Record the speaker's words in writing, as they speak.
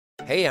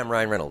Hey, I'm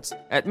Ryan Reynolds.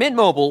 At Mint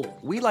Mobile,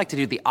 we like to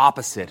do the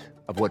opposite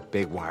of what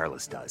Big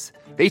Wireless does.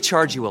 They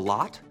charge you a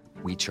lot,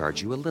 we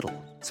charge you a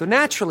little. So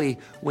naturally,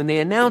 when they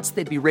announced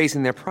they'd be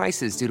raising their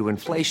prices due to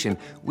inflation,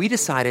 we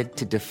decided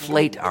to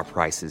deflate our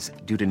prices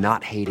due to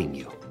not hating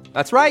you.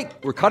 That's right.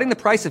 We're cutting the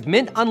price of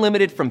Mint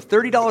Unlimited from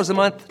 $30 a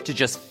month to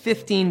just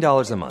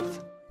 $15 a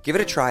month. Give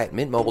it a try at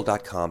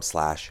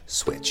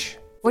mintmobile.com/switch.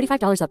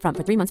 $45 up front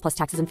for 3 months plus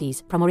taxes and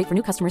fees. Promo rate for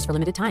new customers for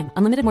limited time.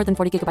 Unlimited more than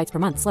 40 gigabytes per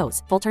month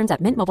slows. Full terms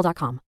at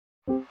mintmobile.com.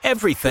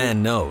 Every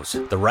fan knows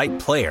the right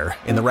player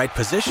in the right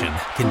position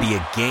can be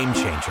a game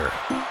changer.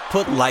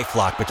 Put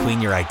LifeLock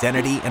between your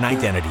identity and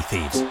identity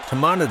thieves to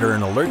monitor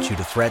and alert you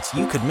to threats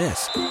you could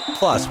miss.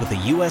 Plus, with a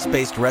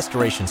U.S.-based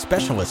restoration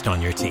specialist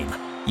on your team,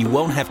 you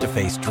won't have to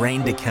face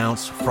drained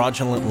accounts,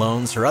 fraudulent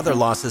loans, or other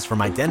losses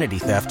from identity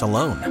theft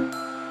alone.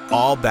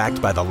 All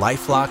backed by the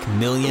LifeLock $1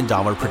 Million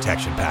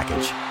Protection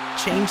Package.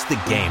 Change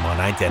the game on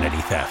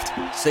identity theft.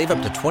 Save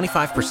up to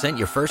 25%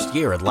 your first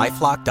year at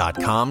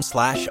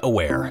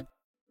LifeLock.com/aware.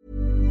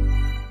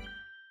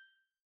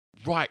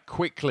 Right,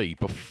 quickly,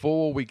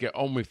 before we get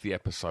on with the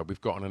episode, we've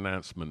got an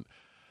announcement.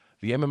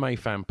 The MMA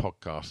Fan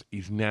Podcast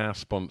is now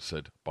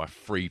sponsored by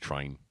Free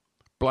Train.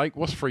 Blake,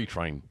 what's Free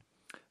Train?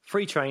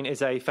 Free Train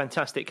is a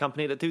fantastic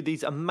company that do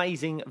these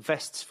amazing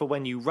vests for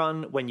when you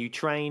run, when you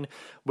train.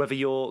 Whether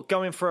you're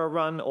going for a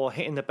run or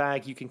hitting the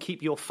bag, you can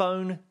keep your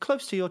phone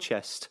close to your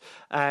chest.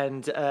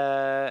 And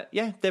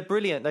they're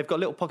brilliant. They've got a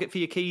little pocket for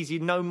your keys. You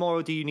no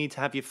more do you need to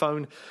have your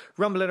phone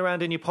rumbling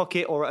around in your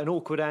pocket or at an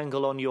awkward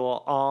angle on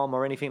your arm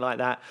or anything like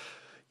that.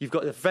 You've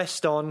got the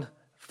vest on.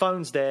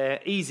 Phone's there,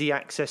 easy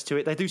access to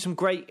it. They do some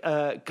great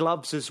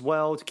gloves as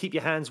well to keep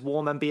your hands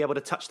warm and be able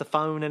to touch the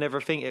phone and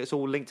everything. It's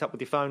all linked up with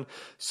your phone.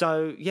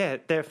 So, yeah,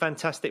 they're a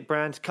fantastic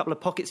brand. A couple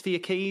of pockets for your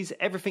keys.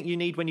 Everything you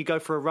need when you go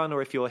for a run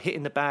or if you're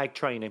hitting the bag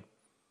training.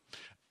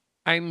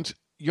 And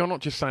you're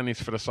not just saying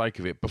this for the sake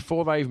of it.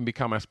 Before they even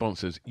become our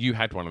sponsors, you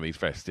had one of these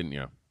vests, didn't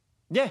you?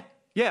 Yeah.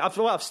 Yeah,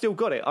 I've still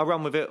got it. I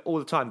run with it all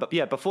the time. But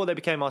yeah, before they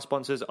became our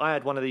sponsors, I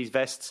had one of these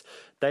vests.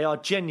 They are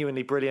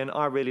genuinely brilliant.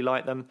 I really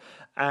like them.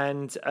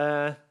 And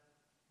I'm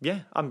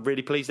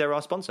really pleased they're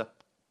our sponsor.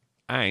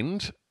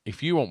 And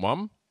if you want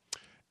one,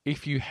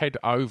 if you head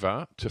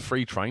over to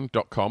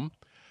freetrain.com,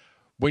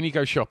 when you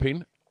go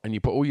shopping and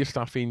you put all your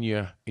stuff in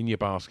your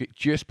basket,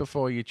 just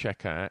before you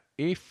check out,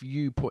 if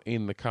you put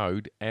in the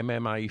code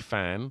MMA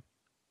Fan,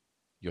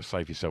 you'll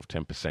save yourself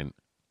 10%.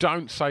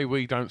 Don't say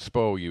we don't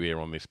spoil you here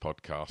on this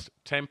podcast.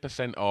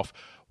 10% off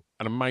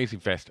an amazing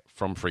vest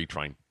from Free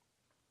Train.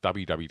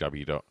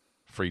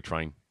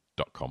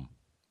 www.freetrain.com.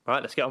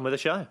 Right, let's get on with the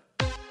show.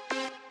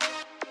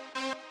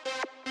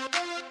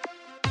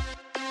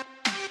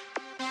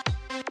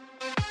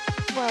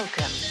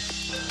 Welcome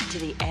to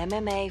the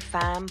MMA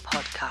Fan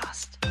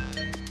Podcast.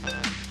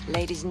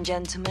 Ladies and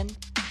gentlemen,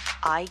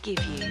 I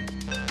give you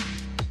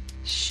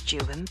Stu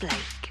and Blake.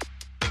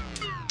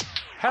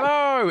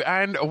 Hello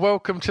and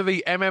welcome to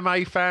the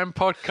MMA Fan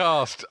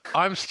Podcast.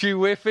 I'm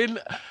Stu Whiffin,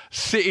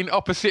 sitting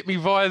opposite me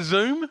via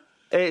Zoom.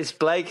 It's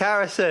Blake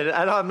Harrison,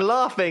 and I'm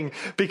laughing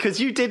because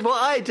you did what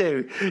I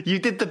do. You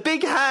did the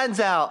big hands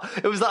out.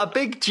 It was like a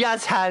big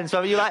jazz hands.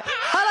 You're like,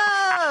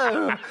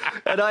 hello!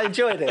 And I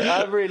enjoyed it.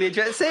 I really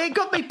enjoyed it. See, it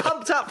got me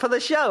pumped up for the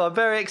show. I'm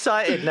very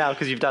excited now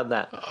because you've done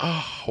that.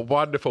 Oh,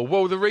 wonderful.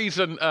 Well, the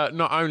reason,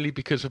 not only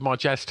because of my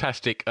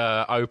jazztastic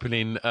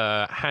opening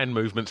hand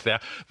movements there,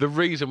 the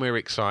reason we're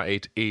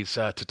excited is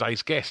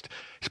today's guest.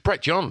 It's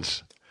Brett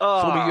Johns.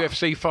 Former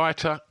UFC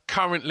fighter,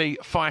 currently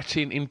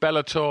fighting in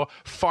Bellator,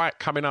 fight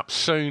coming up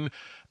soon,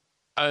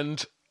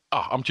 and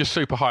I'm just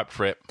super hyped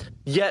for it.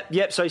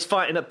 Yep. So he's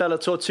fighting at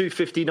Bellator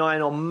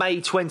 259 on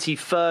May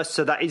 21st,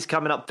 so that is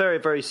coming up very,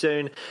 very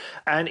soon.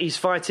 And he's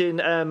fighting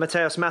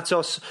Mateusz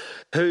Matos,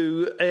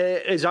 who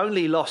is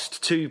only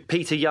lost to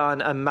Peter Yan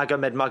and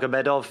Magomed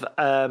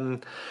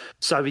Magomedov.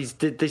 So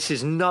this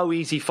is no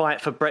easy fight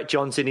for Brett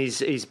Johns in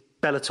his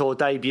Bellator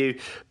debut,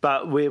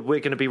 but we're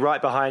going to be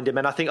right behind him.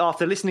 And I think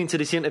after listening to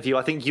this interview,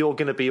 I think you're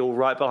going to be all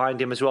right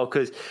behind him as well,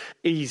 because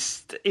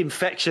he's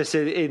infectious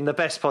in the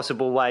best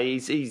possible way.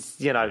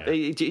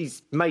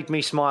 He's made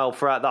me smile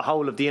throughout the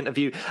whole of the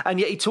interview, and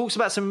yet he talks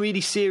about some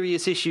really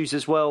serious issues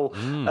as well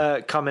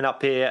coming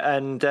up here.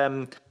 And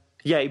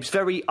he was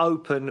very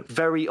open,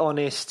 very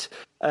honest,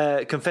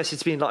 confesses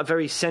to being like a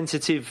very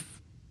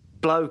sensitive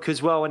bloke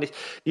as well. And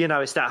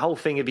it's that whole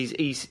thing of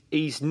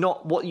he's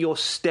not what your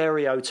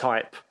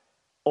stereotype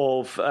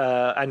of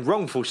and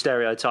wrongful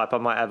stereotype I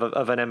might have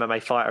of an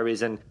MMA fighter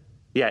is. And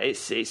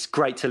it's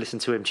great to listen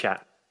to him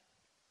chat.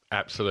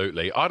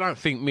 Absolutely. I don't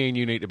think me and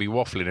you need to be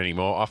waffling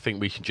anymore. I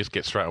think we should just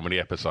get straight on with the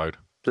episode.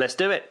 Let's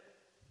do it.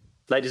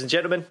 Ladies and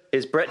gentlemen,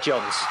 here's Brett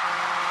Johns.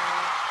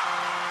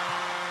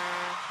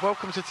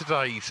 Welcome to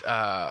today's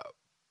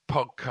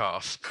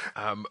podcast,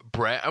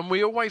 Brett. And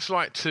we always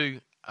like to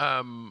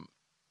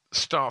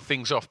start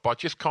things off by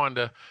just kind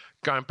of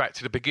going back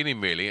to the beginning,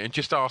 really, and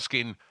just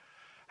asking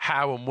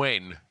how and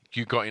when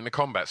you got into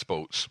combat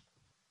sports.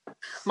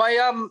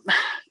 To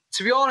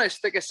be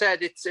honest, like I said,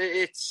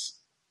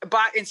 it's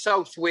back in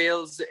South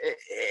Wales,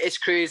 it's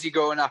crazy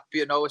growing up,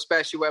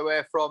 especially where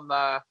we're from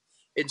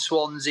in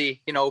Swansea,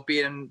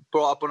 being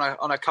brought up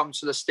on a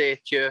council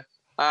estate here.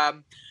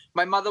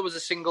 My mother was a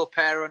single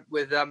parent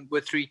with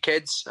 3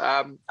 kids.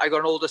 I got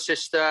an older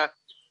sister,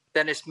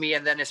 then it's me,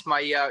 and then it's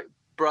my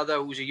brother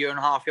who's a year and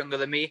a half younger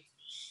than me.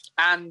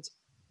 And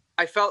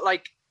I felt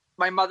like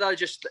my mother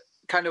just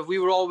we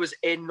were always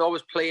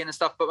playing and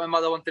stuff, but my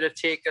mother wanted to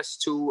take us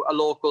to a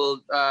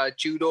local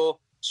judo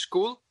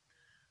school.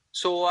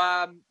 So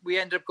we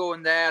ended up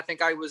going there. I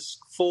think I was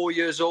 4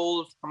 years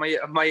old.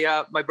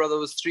 My brother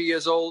was 3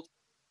 years old.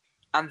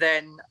 And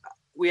then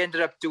we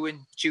ended up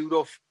doing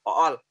judo.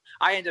 I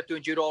ended up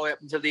doing judo all the way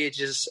up until the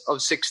ages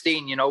of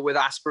 16, with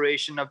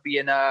aspiration of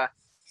being a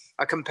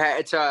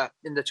competitor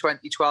in the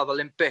 2012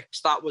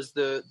 Olympics. That was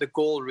the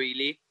goal,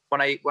 really,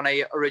 when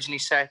I originally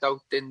set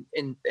out in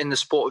the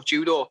sport of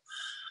judo.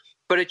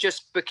 But it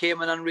just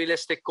became an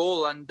unrealistic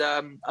goal. And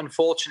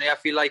unfortunately, I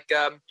feel like,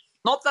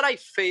 not that I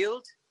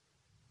failed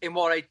in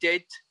what I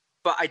did,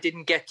 but I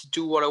didn't get to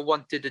do what I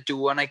wanted to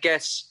do. And I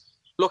guess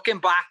looking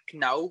back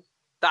now,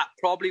 that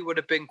probably would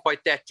have been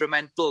quite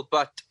detrimental.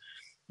 But,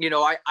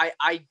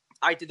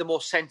 I did the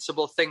more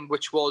sensible thing,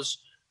 which was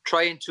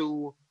trying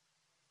to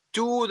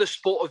do the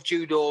sport of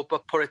judo,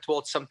 but put it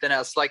towards something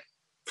else. Like,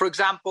 for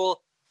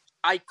example,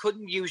 I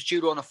couldn't use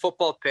judo on a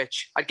football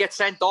pitch. I'd get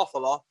sent off a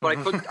lot, but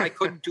I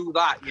couldn't do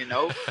that,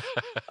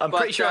 I'm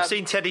pretty sure I've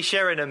seen Teddy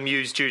Sheringham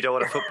use judo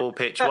on a football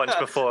pitch once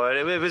before.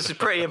 It was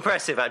pretty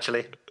impressive,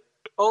 actually.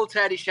 Old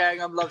Teddy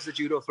Sheringham loves the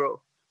judo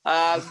throw.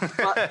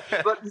 But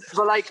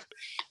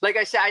like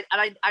I said,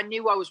 I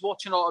knew I was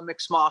watching a lot of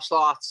mixed martial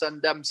arts,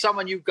 and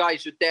someone you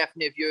guys would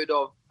definitely have heard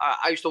of.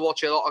 I used to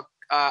watch a lot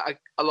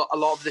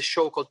of this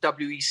show called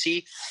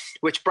WEC,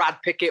 which Brad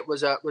Pickett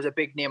was a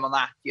big name on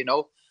that,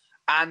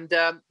 And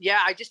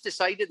I just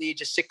decided at the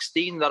age of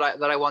 16 that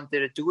I wanted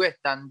to do it,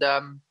 and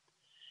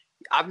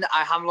I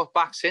haven't looked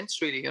back since,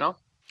 really,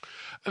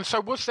 And so,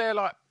 was there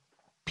like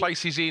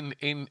places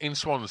in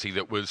Swansea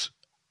that was,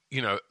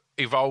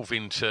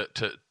 evolving to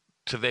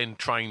then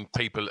train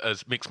people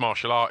as mixed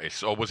martial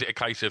artists, or was it a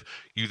case of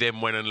you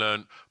then went and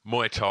learned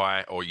Muay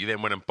Thai, or you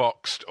then went and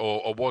boxed,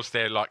 or was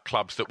there like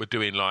clubs that were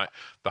doing like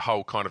the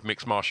whole kind of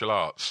mixed martial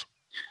arts?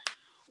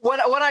 When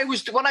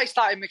I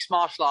started mixed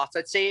martial arts,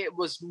 I'd say it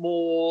was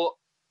more.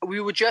 We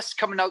were just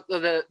coming out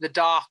of the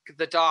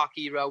dark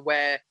era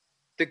where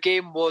the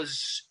game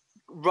was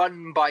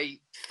run by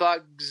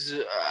thugs,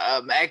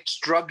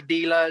 ex-drug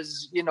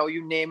dealers,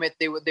 you name it.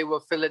 They were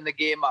filling the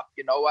game up,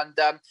 And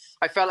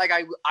I felt like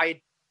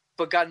I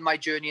begun my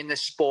journey in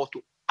this sport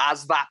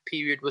as that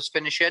period was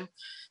finishing.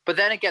 But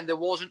then again, there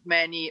wasn't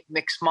many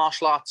mixed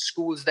martial arts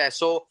schools there.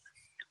 So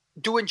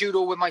doing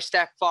judo with my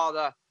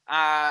stepfather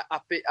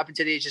up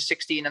until the age of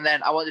 16, and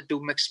then I wanted to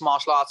do mixed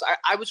martial arts.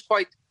 I was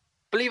quite,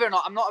 believe it or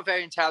not, I'm not a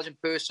very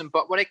intelligent person,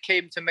 but when it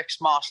came to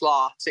mixed martial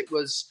arts,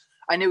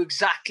 I knew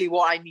exactly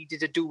what I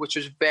needed to do, which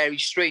was very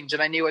strange.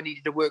 And I knew I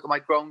needed to work on my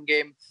ground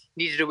game,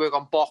 needed to work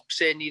on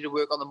boxing, needed to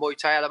work on the Muay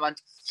Thai element.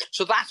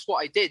 So that's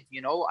what I did,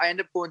 I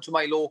ended up going to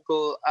my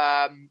local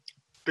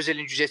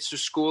Brazilian Jiu-Jitsu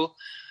school,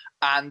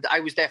 and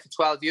I was there for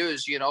 12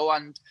 years,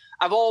 and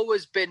I've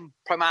always been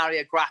primarily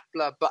a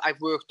grappler, but I've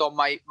worked on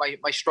my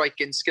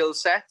striking skill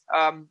set.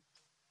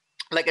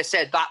 Like I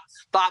said,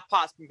 that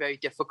part's been very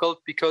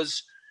difficult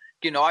because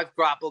I've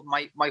grappled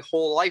my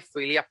whole life,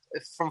 really,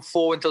 from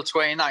 4 until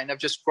 29. I've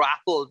just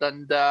grappled,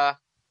 and I'll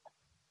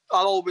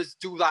always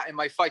do that in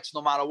my fights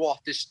no matter what.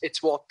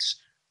 It's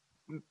what's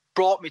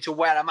brought me to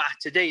where I'm at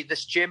today.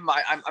 This gym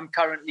I'm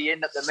currently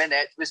in at the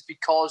minute is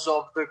because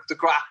of the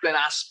grappling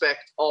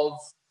aspect of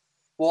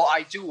what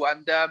I do.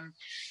 And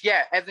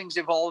everything's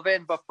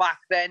evolving. But back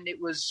then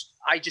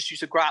I just used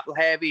to grapple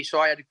heavy.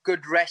 So I had a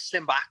good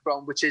wrestling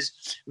background, which is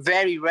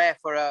very rare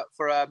for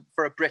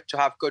a Brit to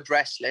have good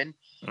wrestling.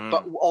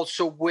 But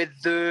also with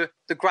the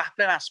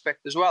grappling aspect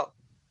as well.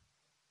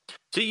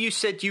 So you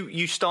said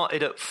you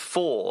started at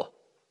 4.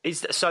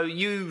 So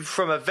you,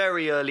 from a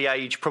very early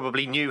age,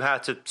 probably knew how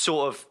to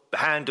sort of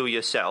handle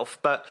yourself.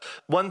 But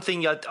one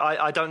thing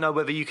I don't know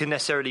whether you can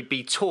necessarily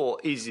be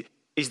taught is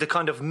the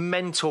kind of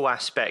mental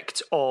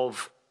aspect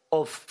of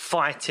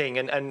fighting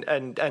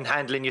and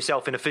handling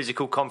yourself in a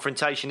physical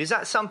confrontation. Is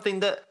that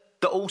something that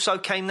also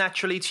came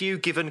naturally to you,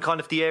 given kind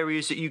of the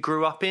areas that you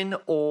grew up in,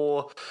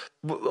 or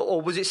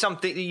was it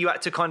something that you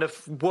had to kind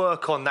of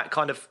work on, that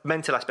kind of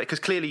mental aspect? Because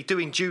clearly,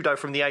 doing judo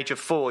from the age of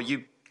 4,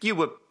 you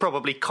were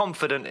probably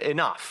confident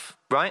enough,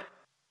 right?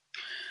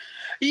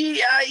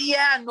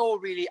 Yeah, no,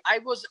 really. I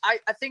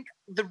think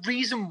the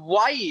reason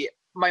why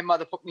my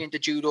mother put me into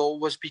judo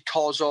was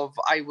because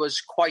I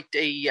was quite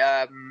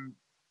a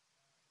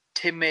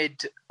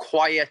timid,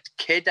 quiet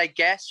kid, I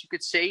guess you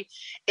could say.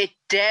 It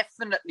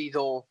definitely,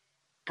 though,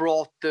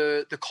 brought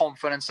the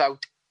confidence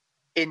out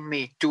in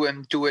me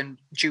doing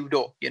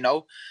judo,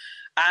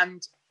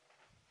 and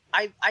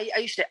I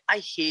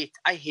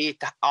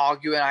hate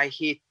arguing. I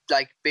hate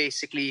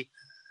basically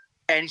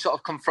any sort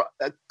of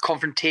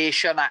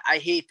confrontation. I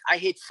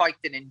hate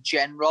fighting in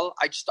general.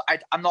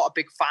 I'm not a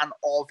big fan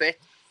of it.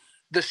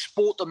 the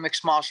sport of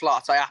mixed martial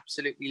arts, I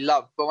absolutely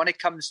love. But when it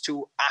comes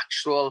to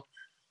actual,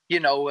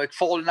 like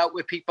falling out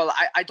with people,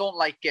 I don't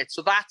like it.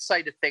 So that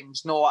side of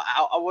things, no,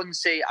 I wouldn't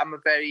say I'm a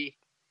very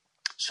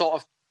sort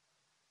of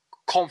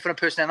confident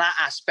person in that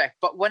aspect.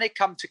 But when it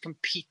comes to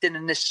competing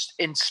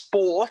in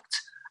sport,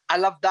 I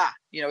love that.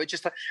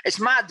 It's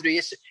mad, really.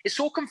 It's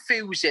so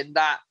confusing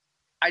that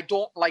I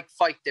don't like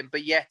fighting,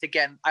 but yet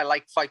again, I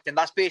like fighting.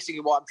 That's basically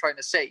what I'm trying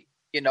to say.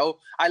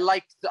 I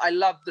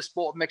love the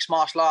sport of mixed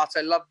martial arts.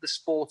 I love the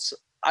sports.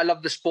 I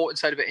love the sport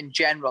inside of it in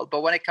general.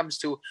 But when it comes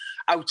to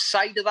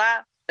outside of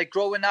that, like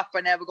growing up,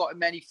 I never got in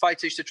many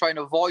fights. I used to try and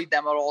avoid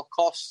them at all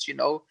costs,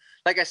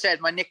 Like I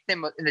said, my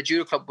nickname in the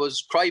judo club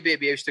was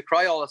Crybaby. I used to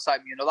cry all the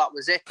time, that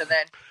was it. And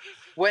then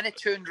when it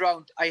turned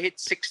around, I hit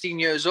 16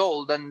 years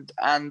old and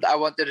I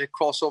wanted to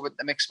cross over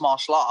to mixed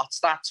martial arts.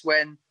 That's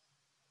when,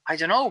 I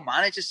don't know,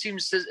 man, it just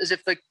seems as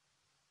if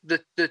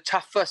the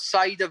tougher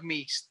side of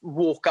me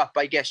woke up,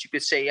 I guess you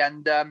could say.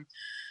 And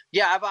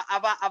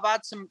I've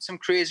had some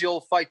crazy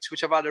old fights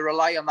which I've had to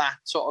rely on that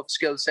sort of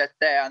skill set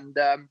there. And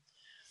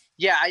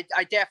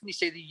I definitely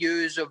say the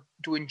years of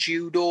doing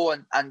judo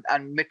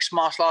and mixed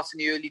martial arts in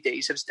the early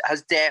days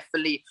has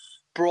definitely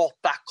brought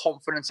that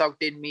confidence out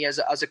in me as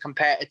a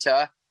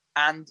competitor.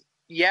 And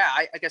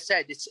like I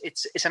said,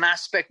 it's an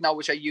aspect now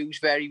which I use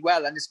very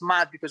well. And it's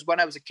mad because when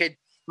I was a kid,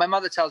 my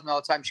mother tells me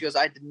all the time, she goes,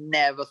 I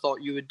never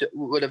thought you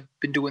would have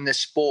been doing this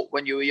sport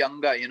when you were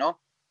younger,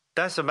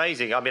 That's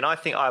amazing. I mean, I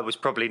think I was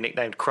probably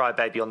nicknamed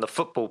Crybaby on the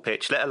football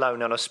pitch, let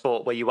alone on a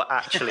sport where you were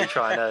actually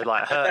trying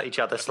to hurt each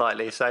other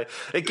slightly. So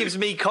it gives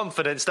me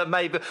confidence that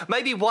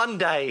maybe one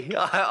day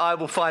I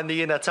will find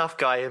the inner tough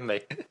guy in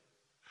me.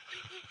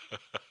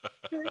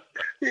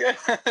 Yeah,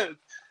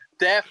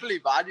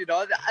 definitely, man.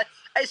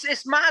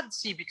 It's mad,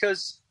 see,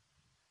 because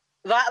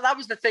that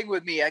was the thing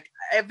with me. Like,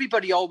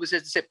 everybody always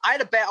says the same. I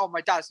had a bet on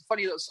my dad. It's a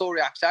funny little story,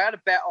 actually. I had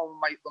a bet on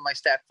my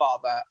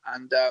stepfather,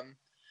 and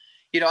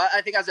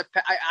I think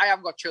I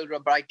haven't got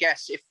children, but I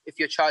guess if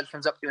your child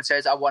comes up to you and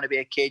says, I want to be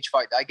a cage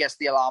fighter, I guess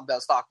the alarm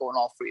bells start going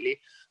off, really.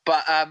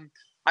 But I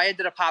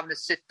ended up having to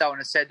sit down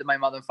and said to my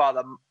mother and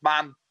father,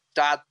 Mom,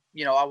 Dad,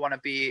 I want to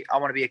be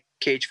a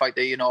cage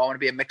fighter, I want to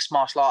be a mixed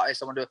martial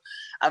artist.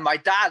 And my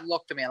dad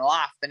looked at me and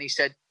laughed, and he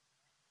said,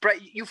 Brett,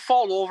 you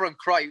fall over and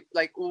cry.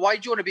 Like, why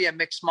do you want to be a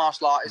mixed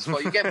martial artist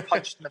for? You're getting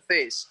punched in the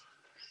face.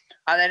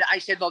 And then I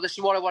said, no, this is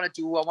what I want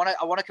to do. I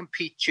want to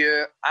compete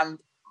here. And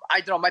I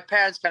don't know, my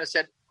parents kind of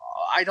said,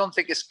 I don't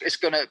think it's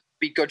going to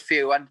be good for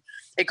you. And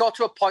it got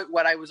to a point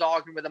where I was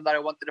arguing with them that I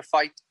wanted to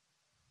fight.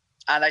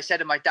 And I said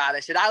to my dad,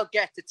 I said, I'll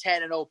get to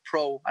 10-0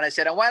 pro. And I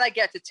said, and when I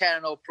get to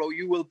 10-0 pro,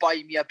 you will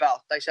buy me a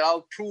belt. I said,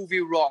 I'll prove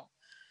you wrong.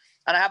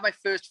 And I had my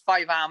first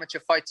 5 amateur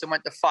fights. I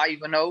went to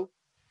 5-0.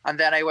 And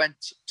then I went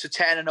to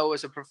 10-0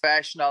 as a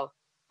professional.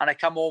 And I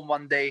come home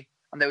one day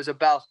and there was a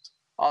belt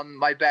on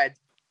my bed.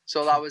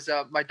 So that was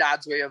my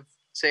dad's way of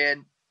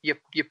saying,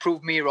 you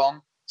proved me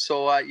wrong.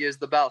 So here's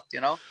the belt,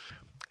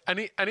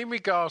 And in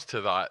regards to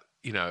that,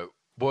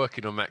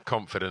 working on that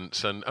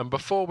confidence, and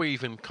before we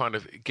even kind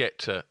of get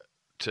to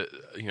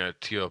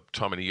your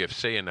time in the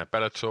UFC and that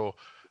Bellator,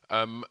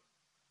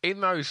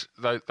 in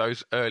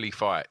those early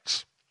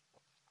fights,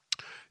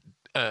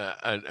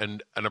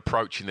 and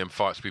approaching them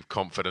fights with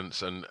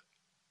confidence, and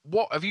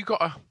what have you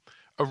got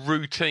a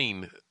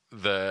routine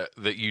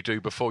that you do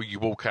before you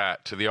walk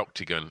out to the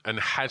octagon, and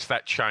has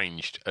that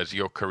changed as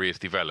your career's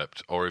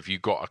developed, or have you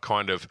got a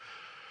kind of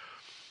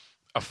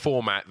a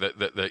format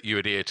that you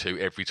adhere to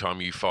every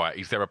time you fight?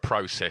 Is there a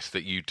process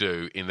that you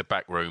do in the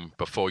back room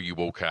before you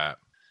walk out?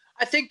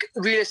 I think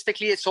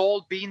realistically, it's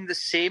all been the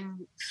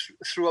same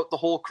throughout the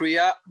whole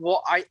career.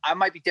 What I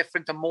might be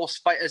different than most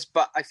fighters,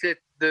 but I feel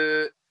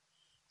the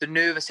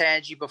nervous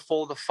energy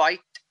before the fight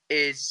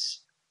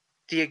is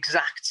the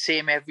exact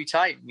same every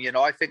time.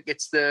 I think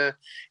it's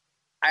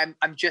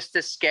I'm just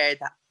as scared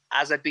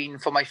as I've been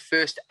for my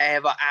first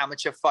ever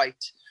amateur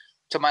fight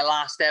to my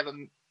last ever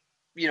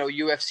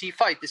UFC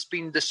fight. It's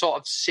been the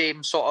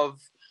same sort of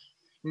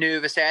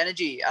nervous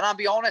energy. And I'll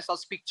be honest, I'll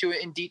speak to you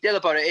in detail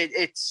about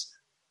it.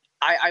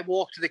 I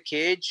walk to the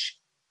cage,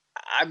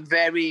 I'm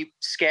very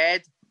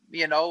scared.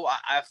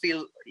 I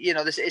feel,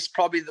 this is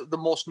probably the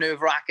most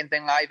nerve-wracking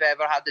thing I've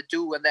ever had to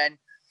do. And then,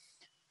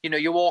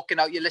 you're walking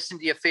out, you listen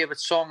to your favorite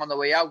song on the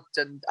way out,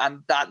 and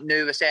that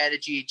nervous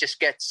energy just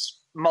gets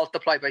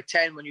multiplied by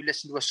 10 when you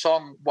listen to a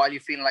song while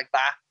you're feeling like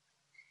that.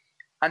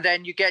 And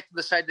then you get to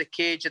the side of the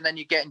cage, and then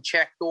you're getting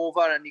checked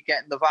over, and you're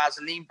getting the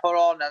Vaseline put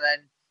on, and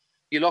then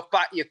you look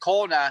back at your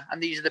corner,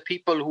 and these are the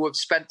people who have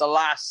spent the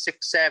last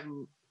 6,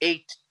 7,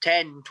 8,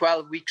 10,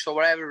 12 weeks or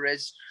whatever it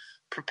is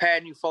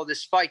preparing you for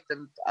this fight,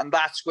 and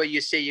that's where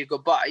you say your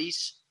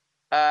goodbyes.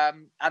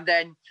 And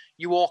then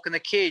you walk in the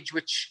cage,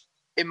 which,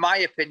 in my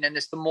opinion,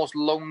 is the most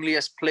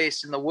loneliest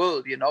place in the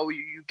world.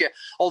 You get,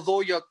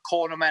 although your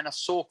cornermen are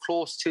so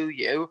close to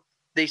you,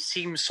 they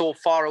seem so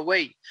far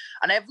away.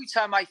 And every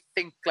time I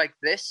think like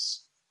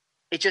this,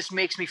 it just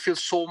makes me feel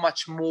so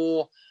much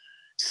more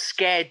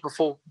scared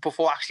before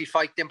actually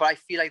fighting. But I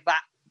feel like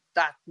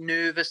that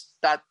nervous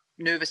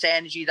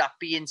energy, that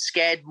being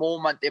scared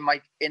moment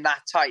in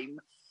that time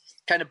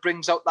kind of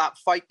brings out that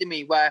fight in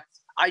me where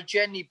I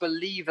genuinely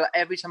believe that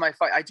every time I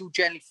fight, I do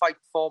genuinely fight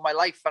for my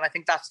life. And I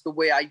think that's the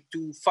way I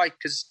do fight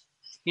because,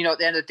 you know, at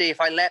the end of the day, if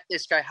I let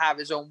this guy have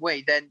his own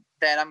way, then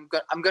I'm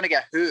going to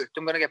get hurt.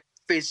 I'm going to get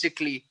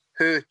physically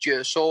hurt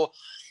you. So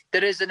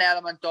there is an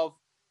element of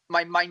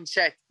my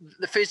mindset.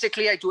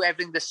 Physically, I do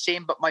everything the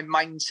same, but my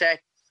mindset,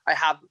 I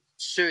have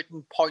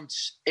certain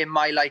points in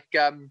my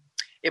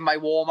in my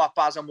warm-up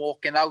as I'm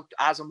walking out,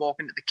 as I'm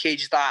walking to the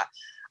cage that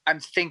I'm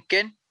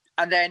thinking.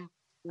 And then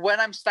when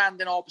I'm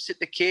standing opposite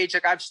the cage,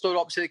 like I've stood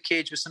opposite the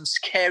cage with some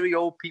scary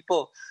old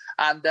people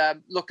and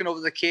looking over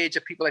the cage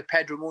at people like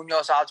Pedro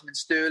Munoz, Aljamain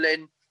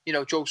Sterling, you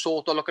know, Joe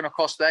Soto, looking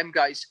across them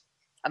guys.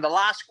 And the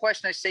last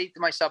question I say to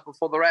myself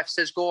before the ref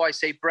says go, I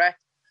say, Brett,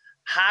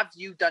 have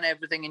you done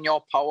everything in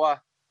your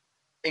power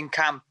in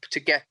camp to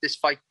get this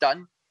fight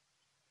done?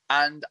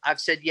 And I've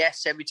said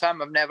yes every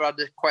time. I've never had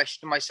to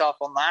question myself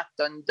on that.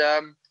 And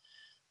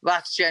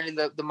that's generally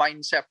the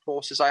mindset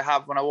process I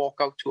have when I walk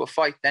out to a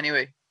fight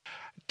anyway.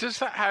 Does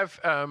that have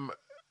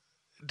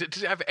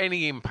does it have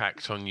any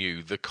impact on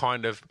you, the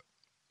kind of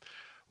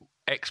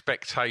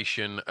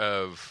expectation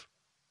of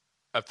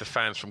the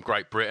fans from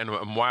Great Britain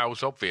and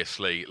Wales,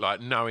 obviously,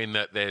 like knowing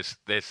that there's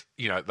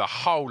you know, the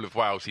whole of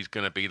Wales is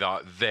going to be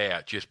like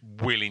there just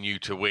willing you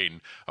to win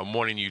and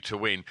wanting you to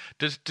win.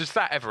 Does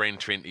that ever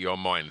enter into your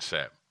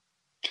mindset?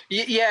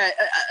 Yeah,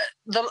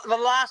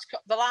 the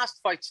last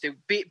fights do.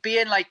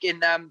 Being like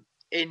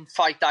in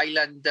Fight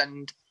Island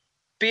and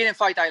being in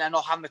Fight Island,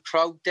 not having the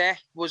crowd there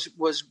was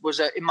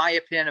in my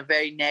opinion a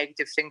very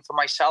negative thing for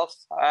myself.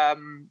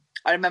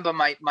 I remember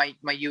my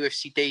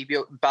UFC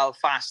debut in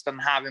Belfast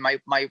and having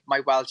my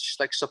Welsh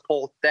like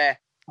support there.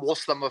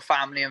 Most of them were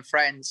family and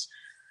friends.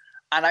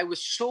 And I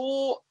was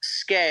so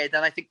scared,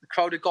 and I think the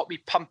crowd had got me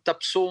pumped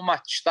up so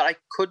much that I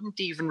couldn't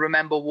even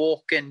remember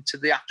walking to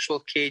the actual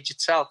cage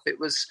itself. It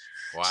was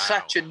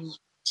such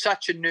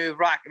a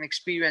nerve-wracking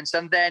experience.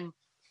 And then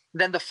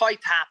the fight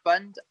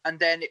happened, and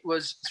then it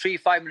was 3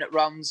 5-minute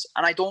rounds,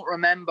 and I don't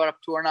remember up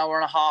to an hour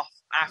and a half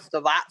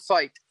after that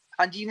fight.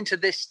 And even to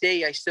this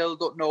day, I still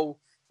don't know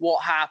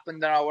what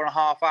happened an hour and a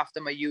half after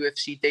my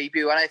UFC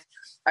debut. And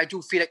I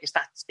do feel like it's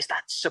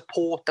that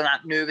support and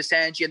that nervous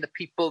energy and the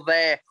people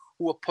there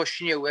who are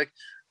pushing you. Like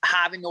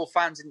having no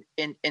fans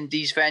in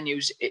these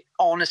venues,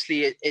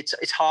 honestly,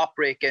 it's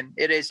heartbreaking.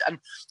 It is,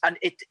 and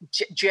it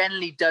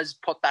generally does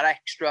put that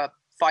extra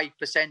 5%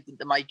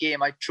 into my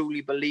game. I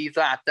truly believe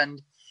that, and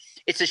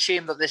it's a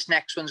shame that this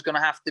next one's going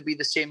to have to be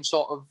the same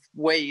sort of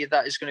way.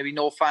 That is going to be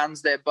no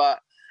fans there, but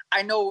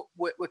I know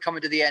we're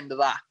coming to the end of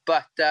that.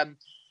 But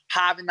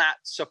having that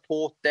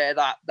support there,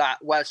 that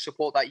Welsh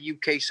support, that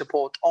UK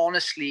support,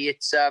 honestly,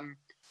 it's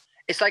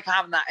like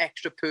having that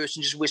extra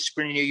person just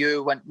whispering in your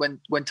ear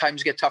when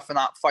times get tough in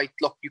that fight.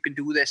 Look, you can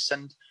do this.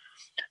 And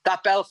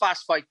that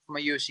Belfast fight for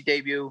my UFC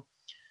debut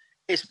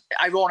is,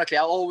 ironically,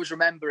 I'll always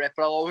remember it,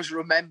 but I'll always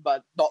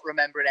remember not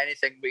remembering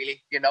anything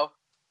really, you know.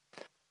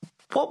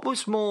 What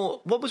was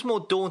more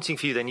daunting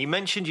for you then? You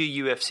mentioned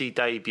your UFC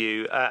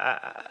debut,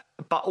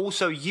 but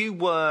also you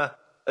were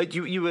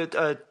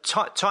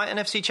Titan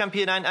FC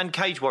champion and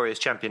Cage Warriors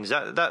champion. Is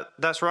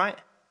that's right?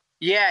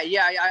 Yeah.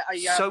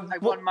 I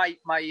won my.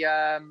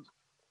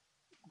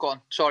 Go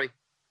on. Sorry.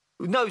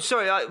 No,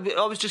 sorry.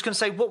 I was just going to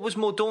say, what was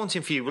more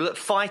daunting for you? Was it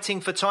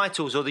fighting for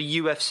titles or the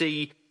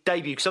UFC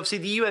debut? Because obviously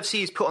the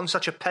UFC is put on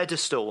such a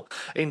pedestal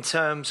in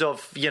terms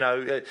of, you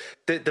know,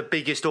 the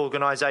biggest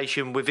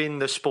organisation within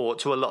the sport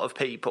to a lot of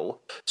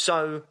people.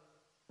 So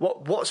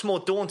what's more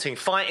daunting,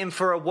 fighting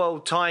for a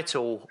world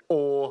title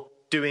or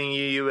doing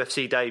your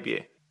UFC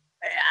debut?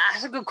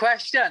 That's a good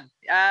question.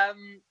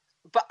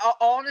 But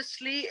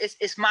honestly,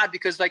 it's mad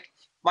because like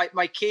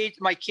my Cage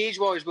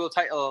Warriors world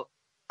title,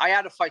 I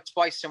had to fight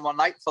twice in one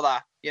night for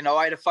that. You know,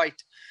 I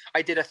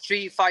did a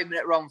 3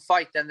 5-minute round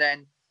fight, and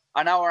then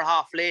an hour and a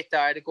half later,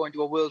 I had to go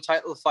into a world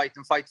title fight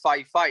and fight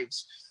 5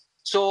 fights.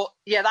 So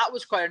yeah, that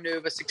was quite a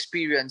nervous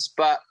experience.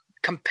 But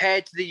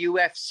compared to the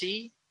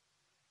UFC,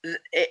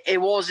 it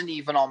wasn't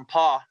even on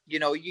par. You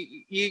know,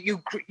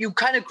 you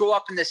kind of grow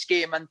up in this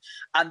game, and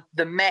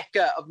the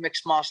mecca of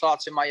mixed martial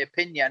arts, in my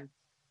opinion,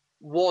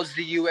 was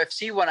the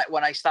UFC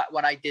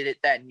when I did it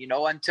then. You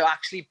know, and to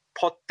actually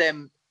put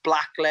them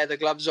black leather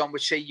gloves on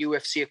which say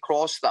UFC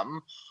across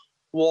them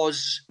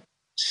was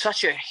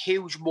such a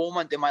huge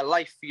moment in my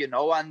life, you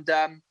know. And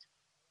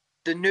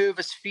the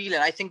nervous feeling,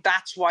 I think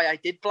that's why I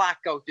did black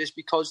out, is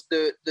because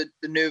the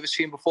nervous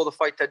feeling before the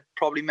fight had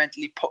probably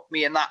mentally put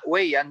me in that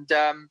way. And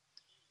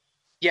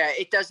yeah,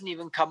 it doesn't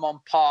even come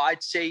on par.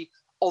 I'd say,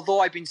 although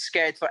I've been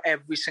scared for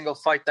every single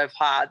fight I've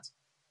had,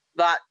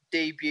 that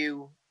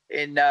debut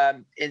in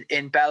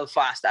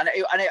Belfast, and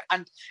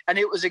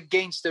it was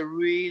against a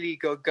really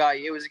good guy.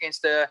 It was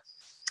against a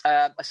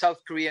South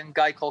Korean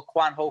guy called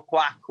Kwan Ho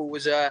Kwak, who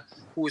was a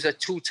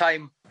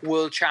 2-time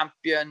world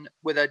champion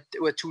with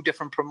 2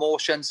 different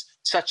promotions,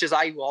 such as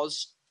I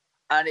was,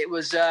 and it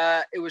was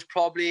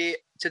probably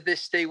to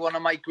this day one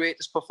of my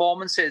greatest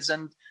performances.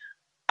 And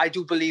I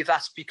do believe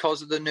that's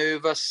because of the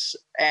nervous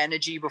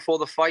energy before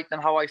the fight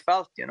and how I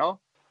felt, you know.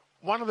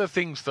 One of the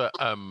things that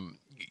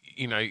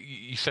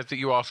you said that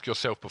you ask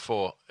yourself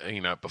before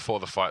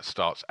the fight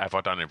starts, have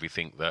I done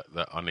everything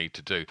that I need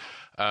to do?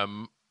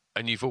 And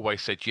you've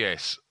always said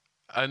yes.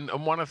 And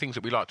one of the things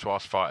that we like to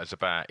ask fighters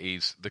about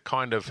is the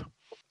kind of,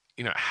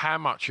 how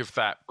much of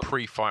that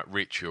pre-fight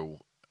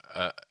ritual,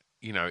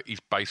 is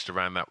based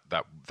around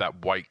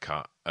that weight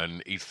cut,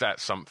 and is that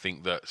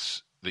something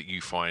that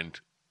you find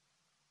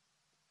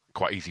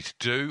quite easy to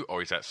do,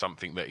 or is that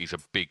something that is a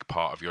big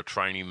part of your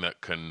training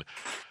that can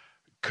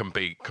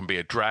be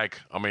a drag?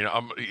 I mean,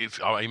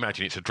 I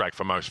imagine it's a drag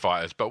for most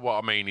fighters, but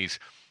what I mean is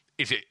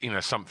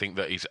it something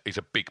that is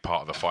a big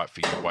part of the fight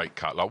for your weight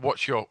cut? Like,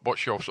 what's your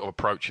sort of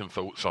approach and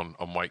thoughts on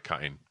weight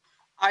cutting?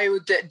 I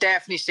would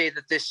definitely say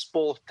that this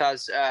sport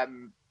has.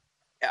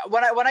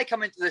 When I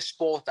come into this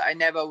sport, I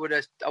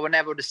would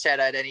never have said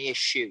I had any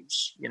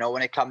issues.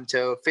 When it comes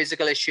to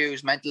physical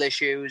issues, mental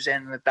issues,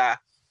 and like that.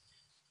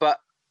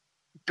 But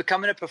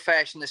becoming a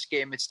professional in this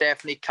game, it's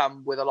definitely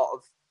come with a lot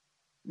of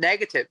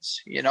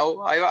negatives.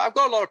 I've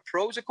got a lot of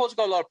pros. Of course, I've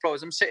got a lot of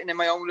pros. I'm sitting in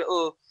my own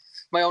little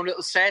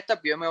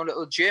setup here, my own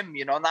little gym,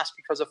 and that's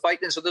because of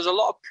fighting. So there's a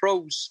lot of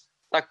pros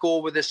that go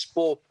with this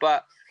sport,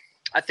 but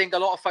I think a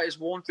lot of fighters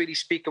won't really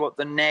speak about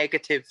the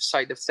negative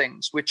side of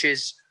things, which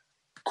is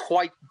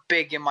quite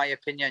big in my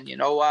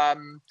opinion.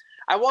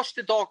 I watched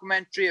a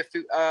documentary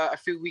a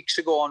few weeks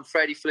ago on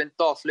Freddie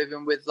Flintoff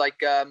living with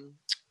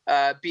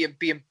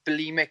being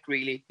bulimic,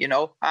 really,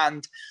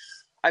 and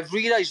I've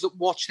realized that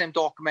watching them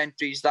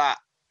documentaries that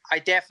I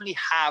definitely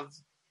have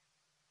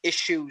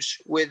issues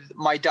with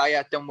my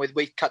diet and with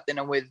weight cutting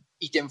and with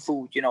eating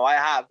food. I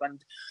have,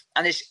 and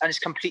it's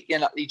completely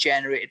and utterly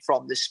generated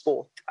from this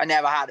sport. I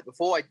never had it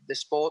before I did this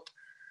sport,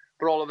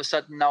 but all of a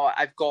sudden now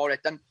I've got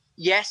it. And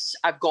yes,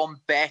 I've gone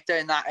better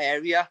in that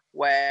area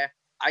where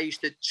I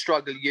used to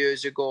struggle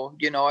years ago.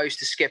 I used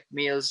to skip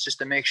meals just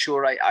to make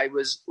sure I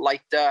was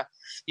lighter.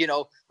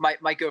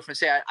 My girlfriend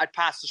said I'd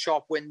pass the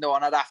shop window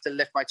and I'd have to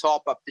lift my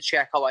top up to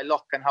check how I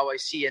look and how I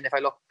see, and if I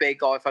look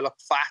big or if I look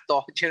fat,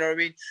 or do you know what I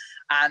mean?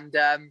 And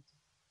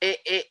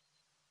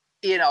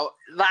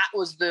that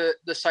was the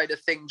side of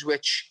things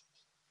which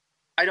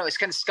I know it's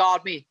kind of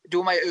scarred me.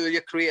 Doing my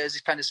earlier careers,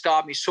 it's kind of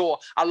scarred me. So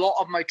a lot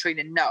of my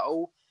training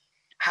now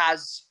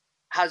has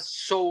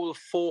sole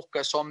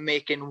focus on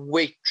making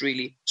weight,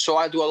 really. So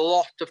I do a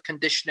lot of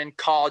conditioning,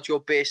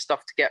 cardio-based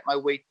stuff to get my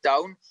weight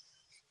down.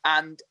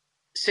 And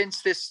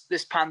since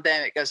this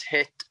pandemic has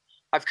hit,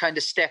 I've kind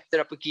of stepped it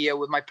up a gear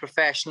with my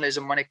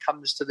professionalism when it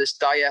comes to this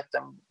diet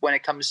and when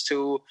it comes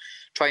to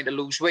trying to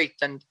lose weight.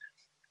 And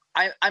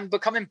I'm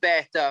becoming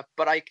better,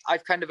 but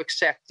I've kind of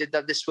accepted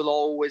that this will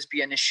always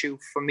be an issue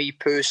for me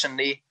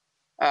personally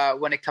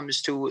when it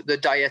comes to the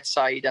diet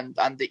side and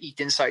the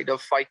eating side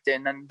of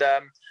fighting and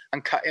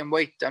cutting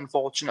weight,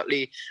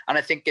 unfortunately. And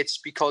I think it's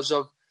because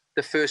of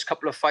the first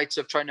couple of fights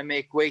of trying to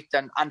make weight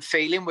and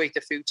failing weight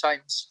a few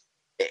times.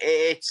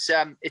 It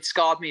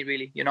scarred me,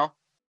 really,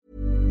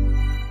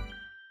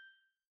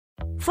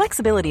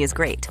 Flexibility is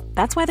great.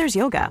 That's why there's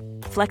yoga.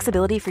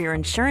 Flexibility for your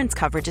insurance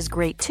coverage is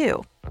great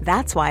too.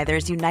 That's why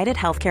there's United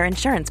Healthcare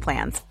Insurance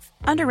Plans.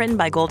 Underwritten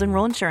by Golden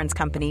Rule Insurance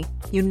Company,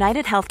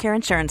 United Healthcare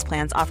Insurance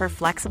Plans offer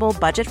flexible,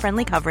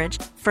 budget-friendly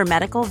coverage for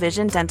medical,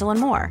 vision, dental, and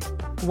more.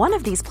 One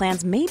of these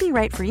plans may be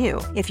right for you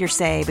if you're,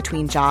 say,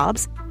 between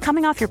jobs,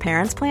 coming off your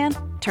parents' plan,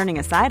 turning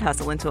a side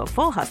hustle into a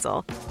full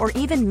hustle, or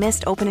even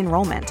missed open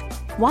enrollment.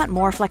 Want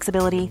more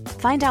flexibility?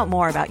 Find out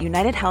more about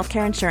United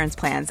Healthcare Insurance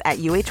Plans at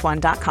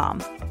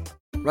uh1.com.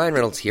 Ryan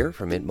Reynolds here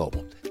from Mint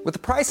Mobile. With the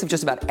price of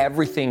just about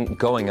everything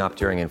going up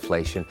during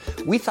inflation,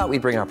 we thought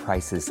we'd bring our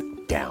prices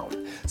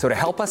down. So to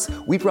help us,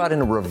 we brought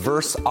in a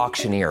reverse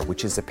auctioneer,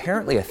 which is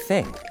apparently a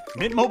thing.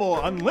 Mint Mobile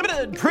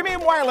Unlimited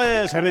Premium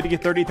Wireless. How to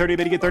get 30, 30,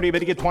 bit to get 30, bit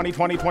to get 20,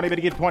 20, 20, bit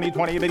to get 20,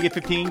 20, bit to get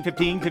 15,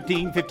 15,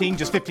 15, 15,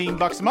 just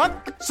 $15 a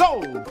month?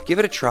 Sold! Give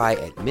it a try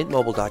at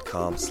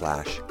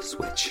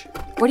mintmobile.com/switch.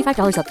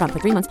 $45 up front for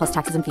 3 months plus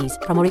taxes and fees.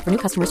 Promo rate for new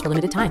customers for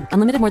limited time.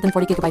 Unlimited more than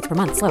 40 gigabytes per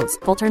month. Slows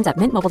full terms at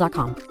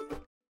mintmobile.com.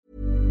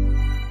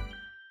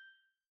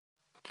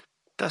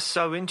 That's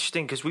so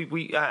interesting because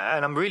we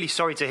and I'm really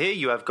sorry to hear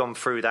you have gone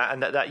through that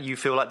and that you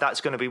feel like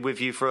that's going to be with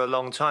you for a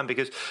long time,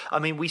 because I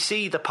mean we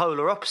see the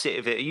polar opposite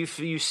of it.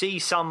 You see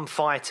some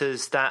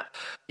fighters that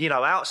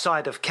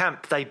outside of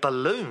camp they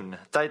balloon,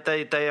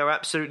 they are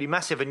absolutely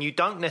massive, and you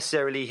don't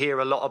necessarily hear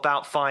a lot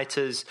about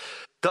fighters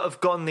that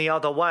have gone the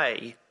other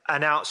way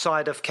and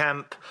outside of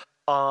camp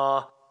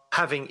are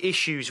having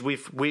issues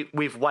with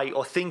weight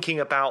or thinking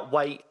about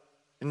weight.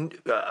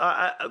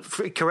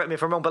 Correct me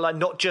if I'm wrong, but like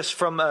not just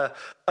from a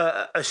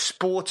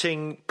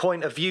sporting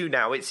point of view.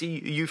 Now it's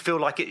you feel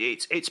like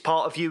it's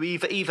part of you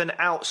even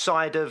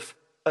outside of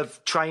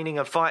training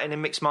and fighting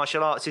in mixed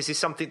martial arts. This is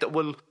something that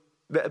will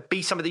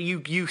be something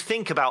that you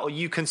think about or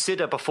you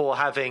consider before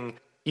having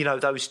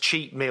those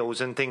cheat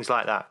meals and things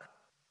like that.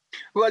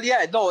 Well,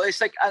 yeah, no,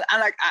 it's like, and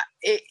like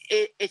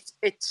it's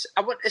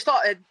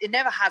not. It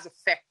never has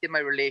affected my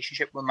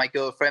relationship with my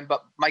girlfriend,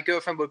 but my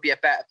girlfriend would be a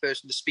better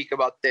person to speak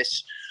about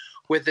this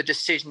with the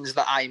decisions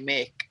that I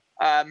make.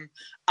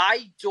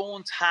 I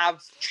don't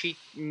have cheat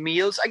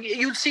meals.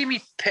 You'll see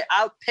me.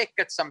 I'll pick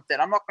at something.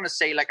 I'm not going to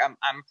say like I'm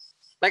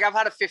like I've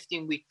had a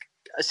 17-week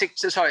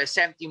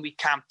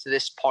camp to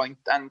this point,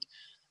 and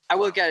I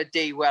will get a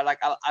day where like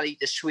I'll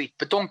eat a sweet.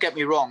 But don't get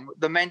me wrong,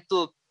 the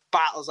mental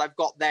battles I've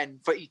got then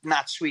for eating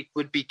that sweet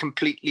would be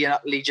completely and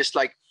utterly just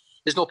like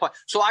there's no point.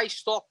 So I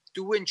stopped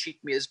doing cheat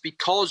meals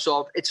because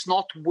of it's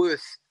not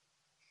worth.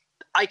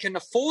 I can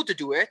afford to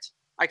do it.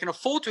 I can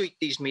afford to eat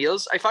these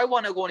meals. If I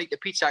want to go and eat the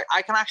pizza,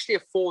 I can actually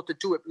afford to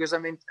do it because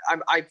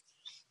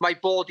my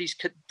body's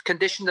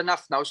conditioned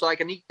enough now, so I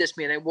can eat this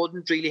meal and it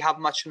wouldn't really have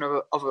much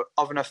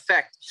of an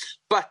effect.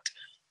 But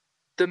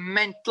the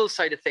mental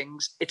side of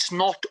things, it's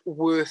not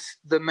worth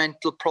the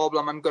mental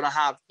problem I'm going to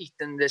have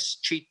eating this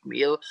cheat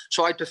meal.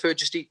 So I prefer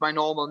just eat my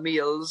normal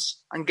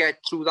meals and get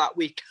through that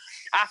week.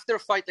 After a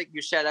fight, like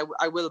you said,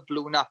 I will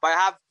balloon up.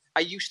 I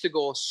used to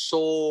go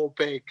so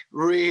big,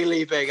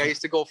 really big. I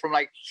used to go from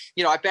like,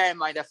 I bear in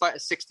mind I fight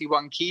at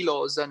 61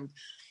 kilos, and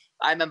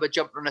I remember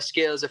jumping on the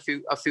scales a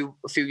few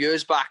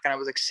years back, and I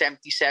was like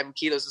 77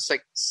 kilos. It's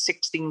like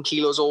 16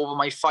 kilos over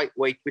my fight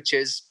weight, which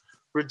is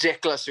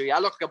ridiculous. Really. I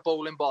look like a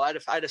bowling ball. I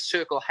had a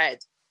circle head.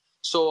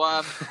 So,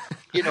 I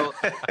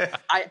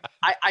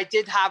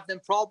did have them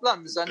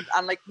problems, and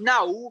like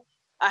now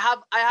I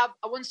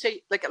wouldn't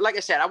say like I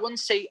said, I wouldn't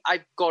say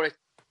I've got it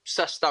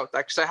sussed out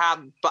because I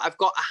haven't, but I've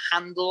got a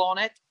handle on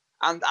it,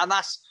 and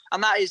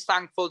that is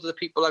thankful to the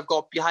people I've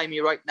got behind me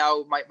right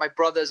now. My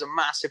brother's a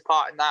massive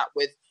part in that.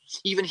 With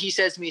even he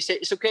says to me,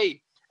 it's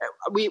okay,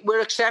 we're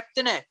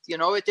accepting it.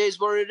 It is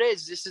what it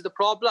is. This is the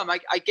problem.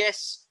 I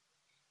guess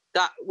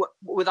that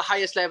with the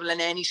highest level in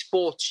any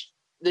sport,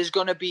 there's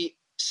going to be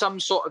some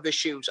sort of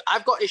issues.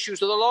 I've got issues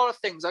with a lot of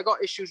things. I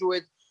got issues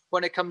with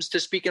when it comes to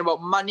speaking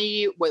about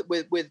money with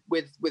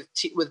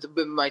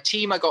my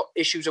team. I got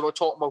issues about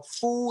talking about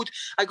food.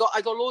 I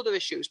got a load of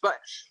issues, but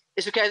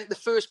it's okay. I think the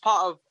first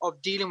part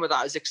of dealing with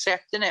that is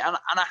accepting it, and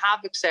I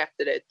have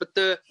accepted it. But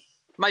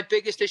my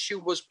biggest issue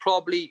was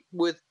probably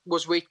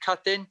was weight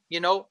cutting,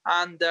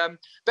 And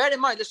bear in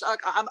mind, listen,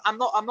 I'm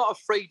not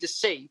afraid to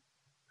say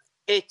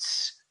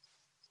it's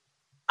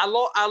a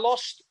lot. I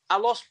lost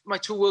my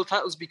 2 world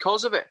titles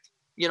because of it.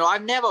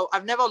 I've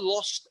never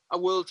lost a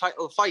world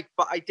title fight,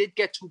 but I did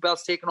get 2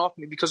 belts taken off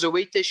me because of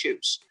weight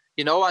issues,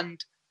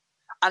 and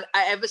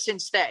ever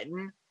since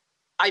then,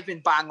 I've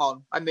been bang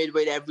on. I made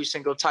weight every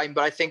single time,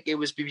 but I think it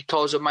was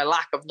because of my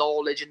lack of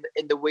knowledge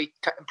in the weight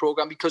cutting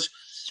program, because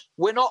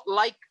we're not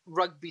like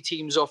rugby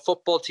teams or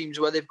football teams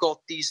where they've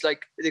got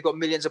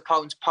millions of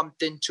pounds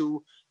pumped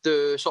into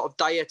the sort of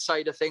diet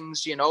side of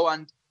things,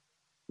 and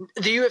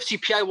the UFC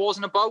PI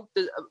wasn't about,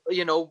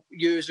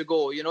 years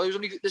ago.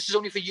 This is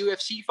only for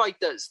UFC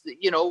fighters,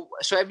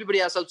 So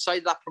everybody else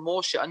outside that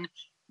promotion,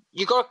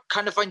 you got to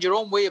kind of find your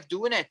own way of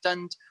doing it.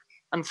 And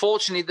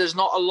unfortunately, there's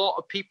not a lot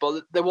of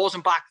people. There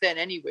wasn't back then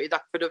anyway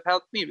that could have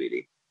helped me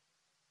really.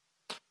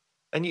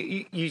 And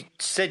you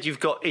said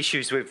you've got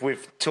issues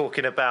with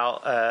talking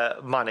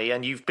about money,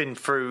 and you've been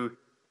through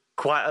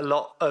quite a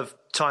lot of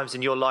times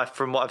in your life,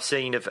 from what I've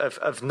seen,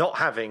 of not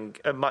having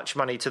much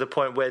money, to the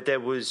point where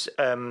there was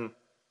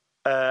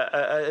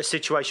a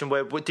situation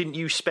where didn't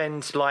you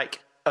spend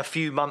like a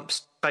few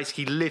months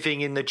basically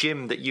living in the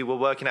gym that you were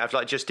working at?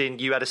 Like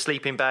you had a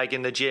sleeping bag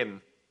in the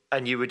gym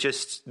and you were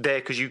just there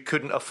because you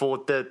couldn't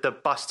afford the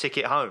bus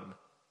ticket home.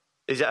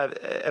 Have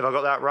I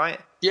got that right?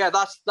 Yeah,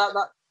 that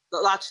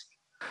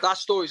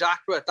story's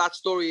accurate. That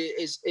story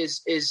is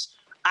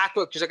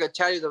accurate, because I can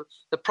tell you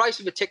the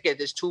price of a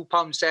ticket is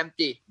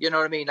 £2.70. You know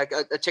what I mean? Like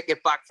a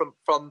ticket back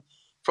from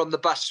the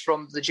bus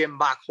from the gym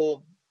back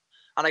home,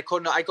 and I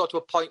got to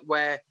a point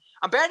where.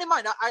 And bearing in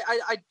mind,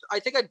 I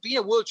think I'd been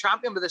a world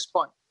champion by this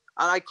point,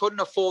 and I couldn't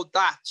afford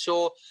that.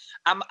 So,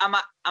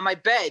 my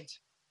bed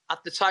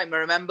at the time, I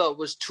remember,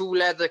 was 2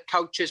 leather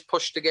couches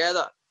pushed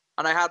together,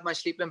 and I had my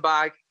sleeping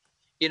bag.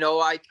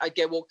 I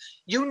get woke.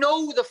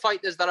 The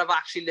fighters that have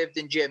actually lived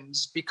in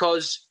gyms,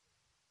 because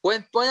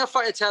when a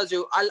fighter tells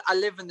you I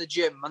live in the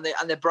gym and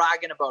they're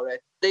bragging about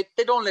it, they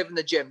don't live in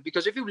the gym,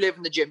 because if you live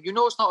in the gym,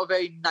 it's not a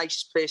very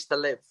nice place to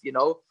live.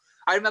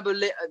 I remember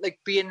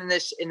being in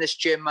this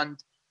gym, and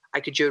I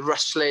could do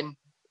wrestling.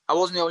 I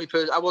wasn't the only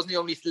person. I wasn't the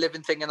only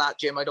living thing in that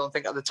gym, I don't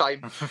think, at the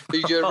time.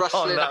 You do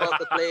wrestling about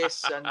the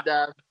place, and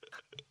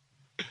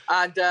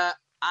I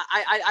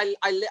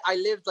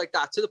lived like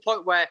that, to the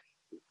point where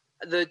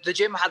the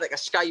gym had like a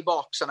Sky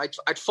box, and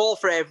I'd fall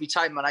for it every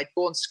time, and I'd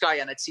go on Sky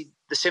and I'd see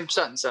The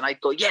Simpsons, and I'd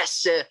go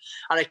yes, and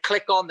I'd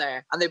click on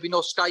there, and there'd be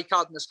no Sky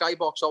card in the Sky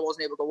box, so I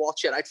wasn't able to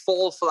watch it. I'd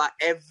fall for that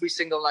every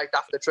single night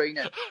after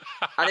training,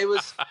 and it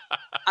was,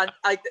 and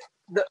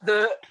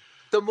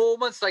the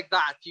moments like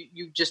that,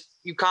 you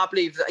can't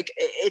believe, like,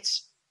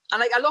 it's,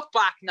 and like I look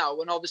back now,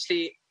 and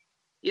obviously,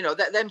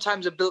 them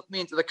times have built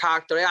me into the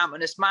character I am,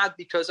 and it's mad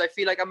because I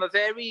feel like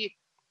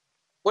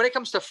when it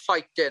comes to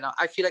fighting,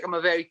 I feel like I'm a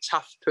very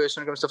tough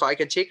person when it comes to fight. I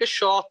can take a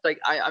shot, like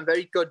I'm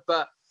very good,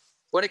 but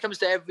when it comes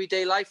to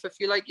everyday life, I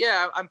feel like,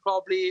 I'm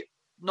probably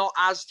not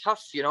as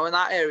tough, in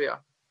that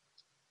area.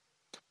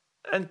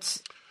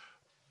 And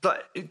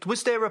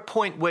was there a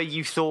point where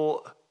you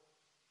thought,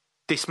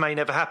 this may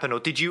never happen? Or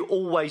did you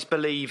always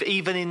believe,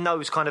 even in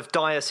those kind of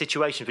dire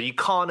situations where you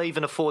can't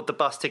even afford the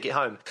bus ticket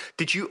home,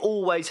 did you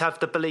always have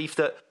the belief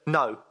that,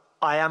 no,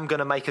 I am going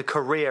to make a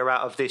career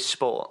out of this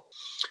sport?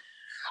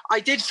 I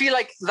did feel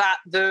like that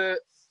the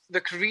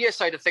career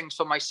side of things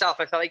for myself,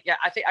 I felt like,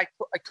 I think I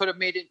could have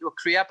made it into a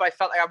career, but I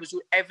felt like I was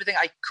doing everything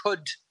I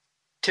could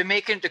to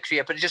make it into a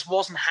career, but it just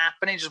wasn't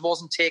happening, it just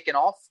wasn't taking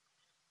off.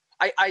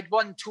 I'd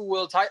won 2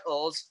 world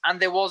titles and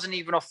there wasn't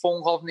even a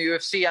phone call from the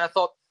UFC. And I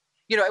thought,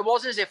 it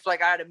wasn't as if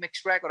like I had a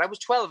mixed record. I was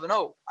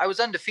 12-0. I was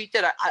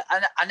undefeated.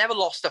 I never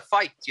lost a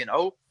fight,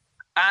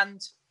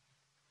 And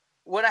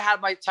when I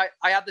had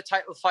I had the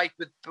title fight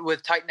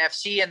with Titan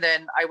FC, and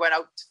then I went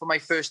out for my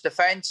first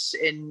defense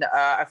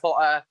I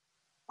fought a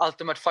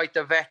Ultimate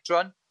Fighter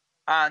veteran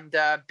and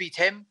beat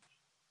him.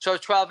 So I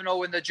was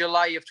 12-0 in the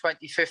July of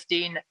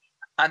 2015,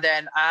 and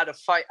then I had a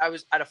fight. I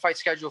was at a fight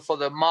scheduled for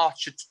the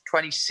March of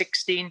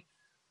 2016,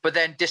 but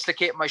then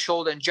dislocated my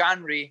shoulder in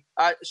January.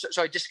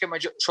 Dislocated my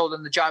shoulder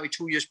in the January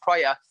 2 years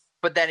prior.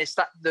 But then it's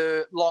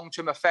the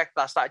long-term effect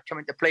that started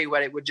coming into play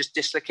where it would just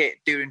dislocate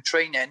during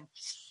training.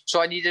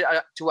 So I needed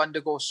to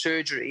undergo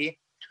surgery.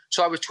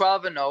 So I was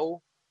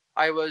 12-0.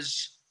 I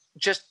was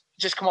just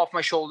come off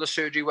my shoulder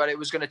surgery where it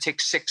was going to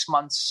take 6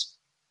 months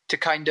to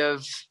kind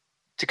of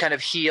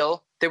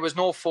heal. There was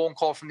no phone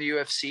call from the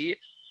UFC.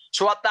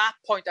 So at that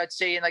point, I'd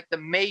say in like the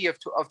May of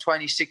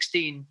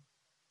 2016,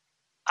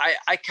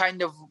 I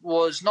kind of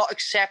was not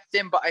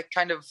accepting, but I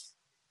kind of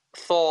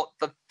thought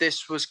that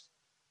this was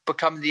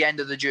becoming the end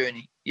of the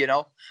journey,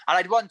 And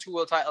I'd won 2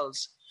 world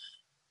titles.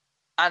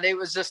 And it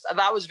was just,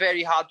 that was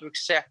very hard to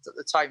accept at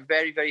the time,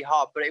 very, very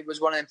hard. But it was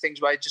one of them things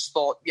where I just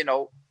thought,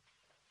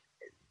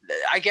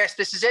 I guess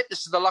this is it.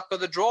 This is the luck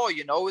of the draw,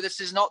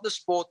 This is not the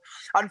sport.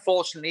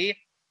 Unfortunately,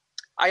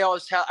 I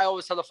always tell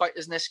the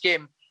fighters in this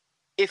game,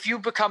 if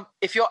you're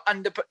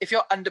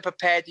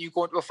underprepared and you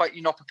go into a fight,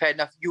 you're not prepared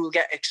enough, you will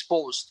get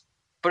exposed.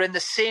 But in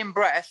the same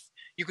breath,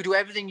 you could do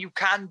everything you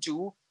can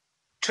do,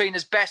 train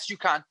as best you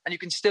can, and you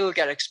can still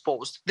get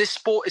exposed. This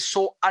sport is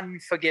so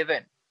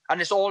unforgiving.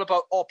 And it's all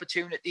about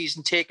opportunities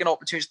and taking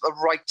opportunities at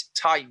the right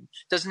time.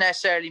 Doesn't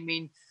necessarily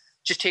mean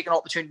just taking an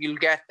opportunity, you'll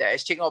get there.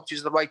 It's taking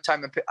opportunities at the right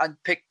time and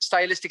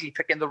stylistically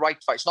picking the right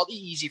fights. Not the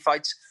easy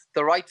fights,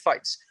 the right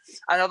fights.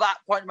 And at that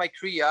point in my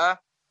career,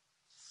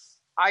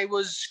 I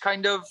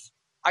kind of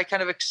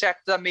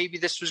accepted that maybe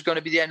this was going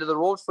to be the end of the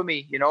road for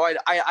me.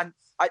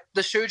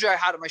 The surgery I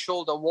had on my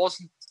shoulder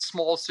wasn't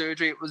small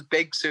surgery. It was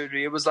big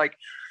surgery. It was like,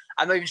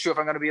 I'm not even sure if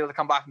I'm going to be able to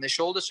come back from this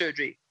shoulder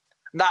surgery.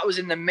 And that was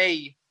in the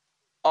May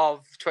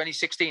of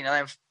 2016. And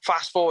then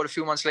fast forward a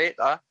few months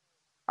later,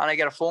 and I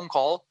get a phone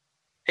call.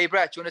 Hey,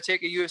 Brett, do you want to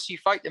take a UFC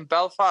fight in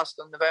Belfast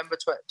on November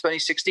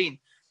 2016?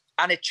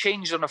 And it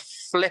changed on a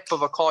flip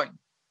of a coin.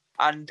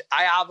 And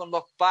I haven't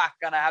looked back,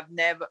 and I have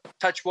never,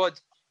 touch wood,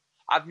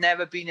 I've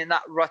never been in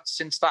that rut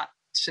since that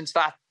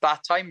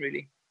time,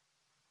 really.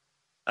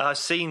 I've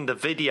seen the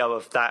video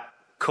of that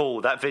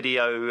call, that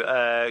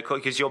video,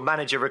 because your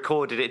manager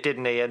recorded it,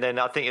 didn't he? And then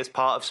I think it's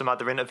part of some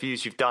other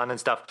interviews you've done and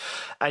stuff.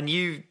 And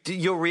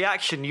your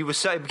reaction,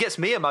 it gets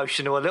me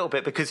emotional a little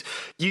bit, because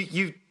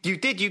you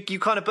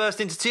kind of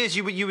burst into tears.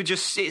 You were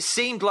just, it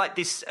seemed like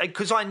this,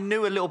 because I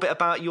knew a little bit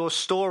about your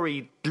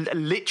story,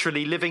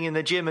 literally living in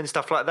the gym and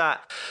stuff like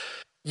that.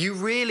 You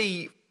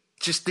really,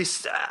 just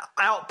this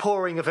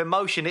outpouring of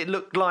emotion. It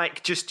looked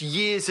like just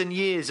years and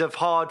years of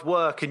hard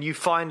work, and you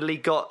finally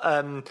got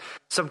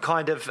some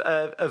kind of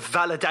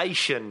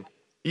validation,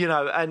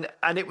 and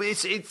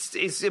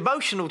it's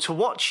emotional to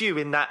watch you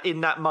in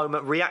that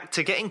moment react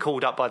to getting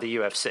called up by the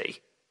UFC.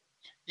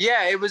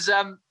 Yeah, it was.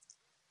 I'll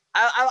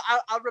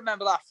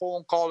remember that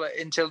phone call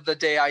until the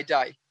day I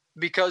die,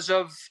 because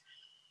of.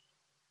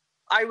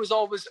 I was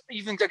always,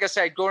 even like I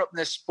said, growing up in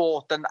this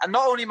sport, and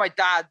not only my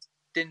dad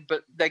didn't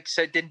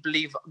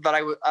believe that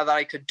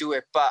I could do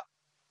it, but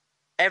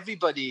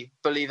everybody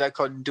believed I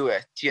couldn't do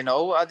it.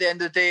 At the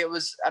end of the day, it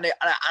was, and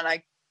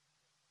I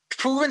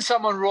proving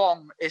someone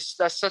wrong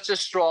that's such a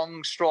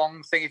strong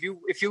thing.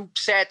 If you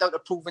set out to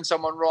proving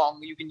someone wrong,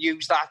 you can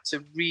use that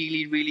to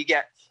really, really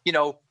get,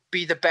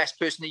 be the best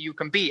person that you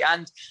can be.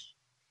 And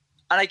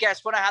I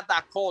guess when I had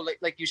that call,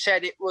 like you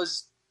said, it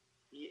was,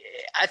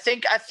 I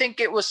think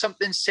it was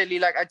something silly.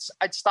 Like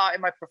I'd started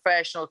my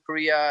professional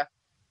career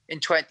in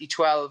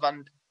 2012,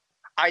 and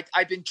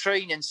I'd been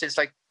training since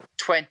like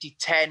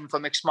 2010 for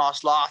mixed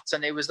martial arts,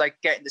 and it was like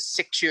getting the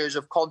 6 years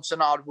of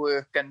constant hard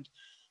work and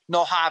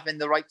not having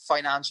the right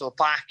financial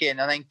backing,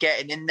 and then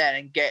getting in there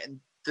and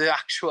getting the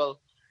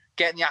actual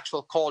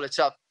call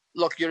itself.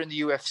 Look, you're in the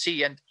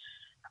UFC, and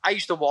I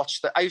used to watch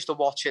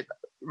it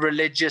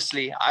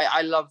religiously.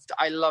 I loved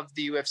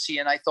the UFC,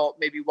 and I thought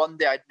maybe one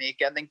day I'd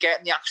make it, and then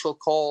getting the actual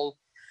call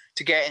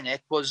to getting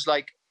it was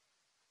like,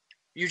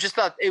 you just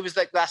thought it was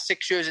like that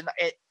 6 years, and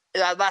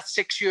that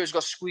 6 years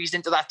got squeezed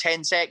into that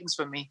 10 seconds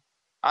for me.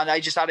 And I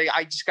just had to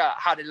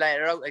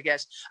let it out, I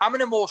guess. I'm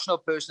an emotional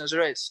person as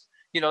there is.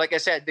 Like I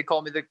said, they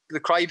call me the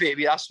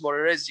crybaby. That's what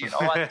it is, And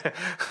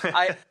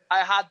I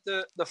had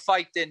the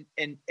fight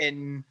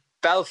in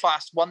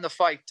Belfast, won the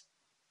fight.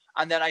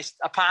 And then I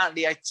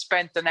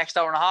spent the next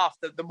hour and a half,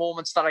 the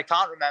moments that I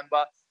can't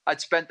remember,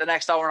 I'd spent the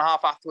next hour and a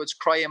half afterwards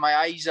crying my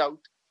eyes out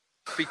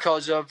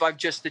because of I've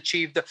just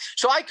achieved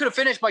so I could have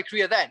finished my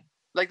career then.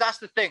 Like, that's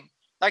the thing.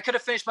 I could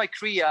have finished my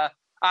career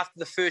after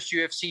the first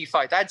UFC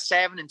fight. I had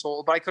 7 in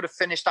total, but I could have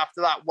finished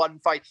after that one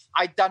fight.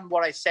 I'd done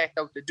what I set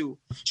out to do.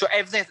 So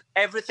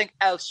everything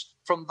else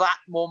from that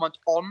moment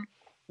on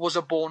was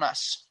a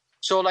bonus.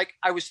 So, like,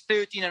 I was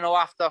 13-0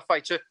 after a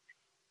fight. So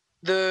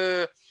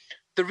the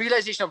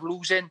realization of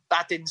losing,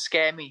 that didn't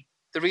scare me.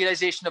 The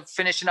realization of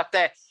finishing up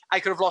there, I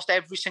could have lost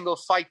every single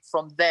fight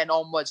from then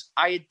onwards.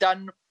 I had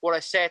done what I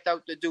set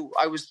out to do.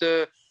 I was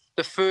the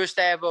first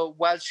ever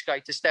Welsh guy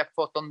to step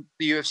foot on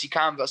the UFC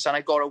canvas, and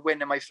I got a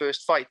win in my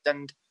first fight.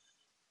 And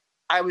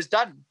I was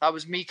done. That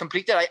was me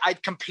completed.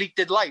 I'd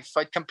completed life.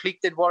 I'd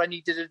completed what I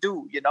needed to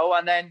do, you know.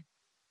 And then,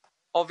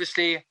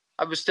 obviously,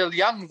 I was still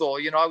young, though.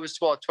 You know, I was,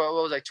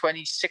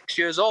 26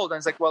 years old. And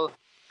it's like, well,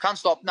 can't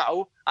stop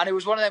now. And it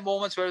was one of them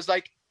moments where it was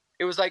like,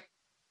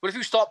 well, if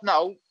you stop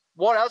now,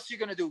 what else are you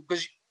going to do?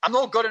 Because I'm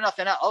not good at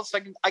nothing else.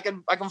 I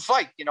can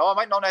fight, you know. I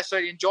might not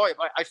necessarily enjoy it,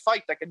 but I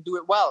fight. I can do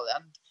it well.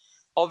 And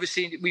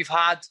obviously, we've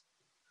had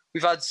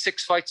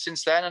 6 fights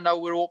since then, and now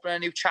we're opening a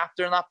new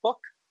chapter in that book.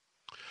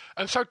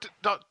 And so,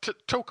 to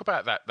talk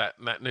about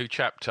that new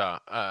chapter,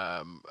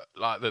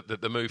 like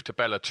the move to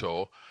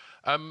Bellator.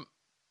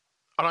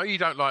 I know you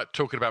don't like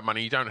talking about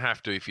money. You don't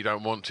have to if you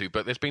don't want to.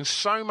 But there's been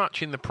so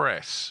much in the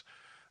press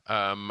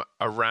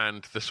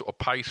around the sort of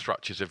pay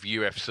structures of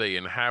UFC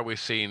and how we're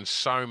seeing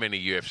so many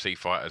UFC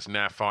fighters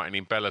now fighting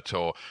in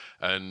Bellator,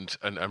 and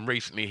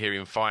recently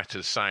hearing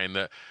fighters saying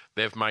that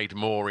they've made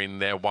more in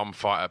their one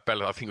fight at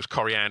Bellator. I think it was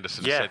Corey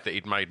Anderson said that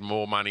he'd made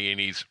more money in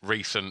his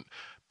recent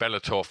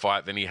Bellator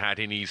fight than he had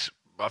in his,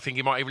 I think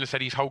he might even have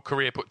said his whole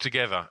career put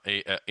together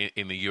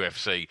in the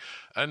UFC.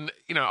 And,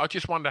 you know, I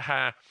just wonder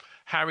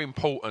how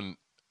important,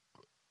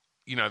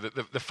 you know,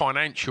 the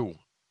financial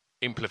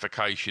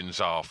implications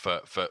are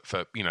for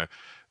you know,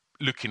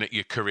 looking at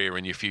your career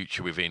and your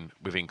future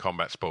within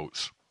combat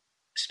sports.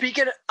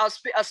 I'll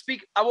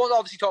speak. I won't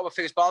obviously talk about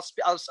figures, but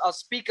I'll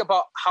speak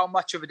about how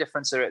much of a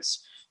difference there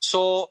is.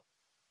 So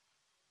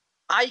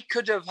I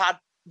could have had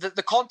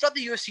the contract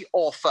the UFC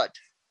offered.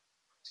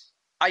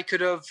 I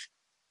could have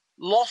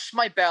lost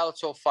my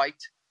Bellator fight,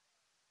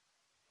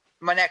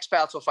 my next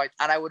Bellator fight,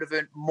 and I would have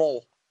earned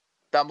more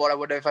than what I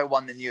would have if I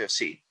won in the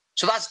UFC.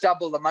 So that's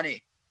double the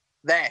money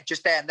there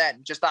and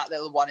then, just that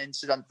little one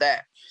incident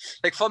there.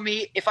 Like, for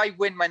me, if I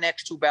win my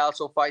next 2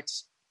 Bellator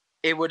fights,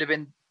 it would have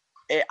been,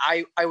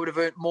 I would have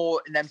earned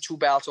more in them 2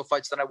 Bellator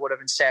fights than I would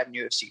have in 7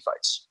 UFC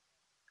fights.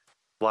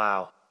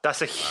 Wow.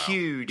 That's a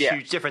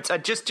huge difference.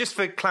 And just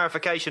for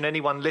clarification,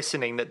 anyone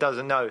listening that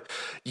doesn't know,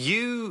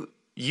 you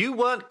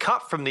weren't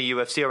cut from the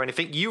UFC or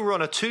anything. You were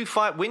on a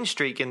 2-fight win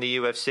streak in the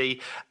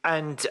UFC,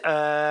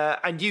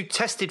 and you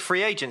tested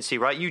free agency,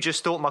 right? You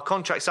just thought, my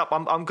contract's up.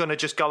 I'm going to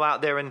just go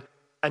out there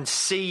and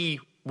see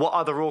what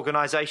other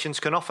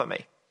organizations can offer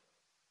me.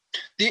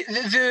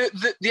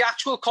 The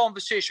actual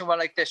conversation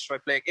went like this,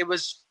 right, Blake? It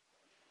was,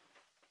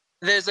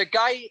 there's a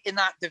guy in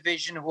that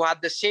division who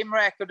had the same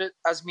record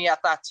as me at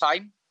that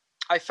time.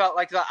 I felt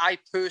like that I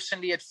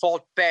personally had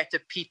fought better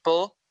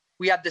people.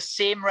 We had the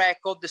same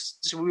record.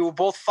 So we were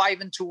both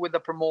 5-2 with the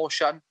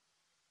promotion.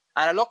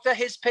 And I looked at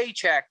his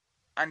paycheck,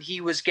 and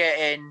he was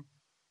getting,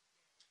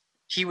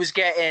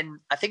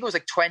 I think it was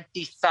like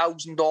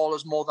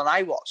 $20,000 more than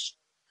I was.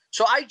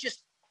 So I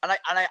just,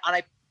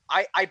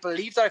 I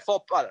believed that I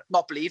fought, well,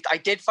 not believed, I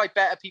did fight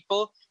better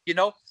people, you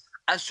know.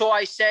 And so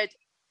I said,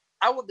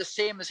 I want the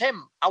same as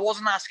him. I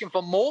wasn't asking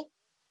for more.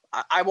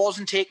 I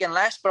wasn't taking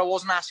less, but I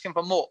wasn't asking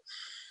for more.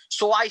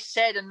 So I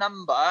said a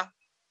number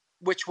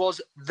which was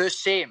the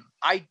same,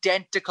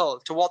 identical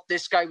to what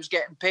this guy was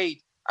getting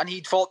paid. And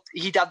he'd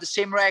had the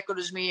same record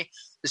as me,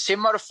 the same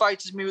amount of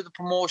fights as me with the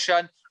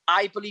promotion.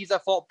 I believed I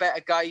fought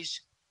better guys,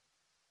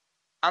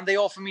 and they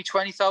offered me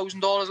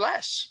 $20,000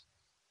 less.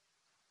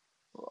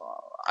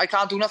 I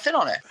can't do nothing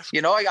on it.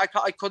 You know,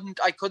 I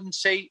couldn't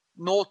say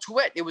no to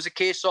it. It was a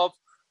case of,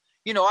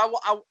 you know,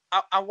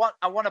 I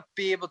want to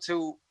be able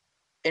to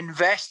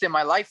invest in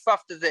my life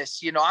after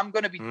this. You know, I'm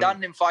going to be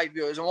done in 5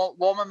 years, and what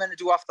am I meant to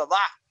do after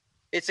that?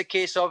 It's a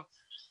case of,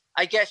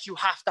 I guess you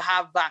have to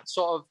have that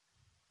sort of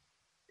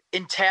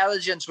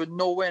intelligence with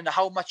knowing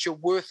how much you're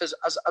worth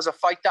as a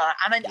fighter.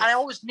 And I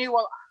always knew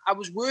I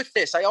was worth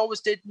this. I always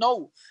did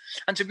know.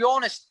 And to be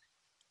honest,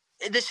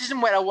 this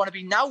isn't where I want to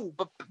be now.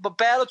 But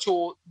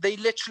Bellator, they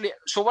literally.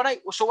 So when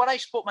I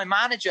spoke to my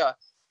manager,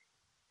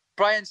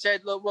 Brian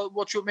said, "Look, well,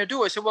 what do you want me to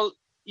do?" I said, "Well,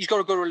 he's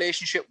got a good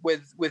relationship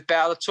with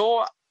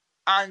Bellator,"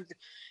 and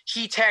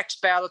he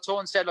texted Bellator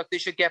and said, "Look, they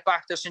should get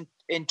back to us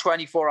in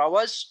 24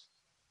 hours."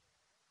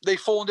 They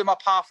phoned him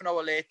up half an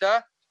hour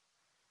later.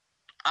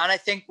 And I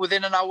think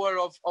within an hour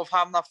of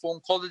having that phone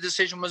call, the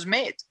decision was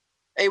made.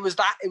 It was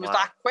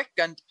that quick.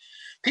 And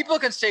people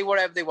can say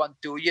whatever they want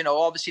to. You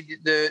know, obviously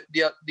the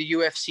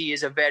UFC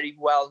is a very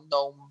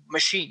well-known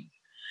machine.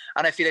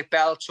 And I feel like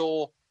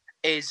Bellator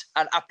is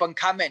an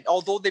up-and-coming.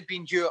 Although they've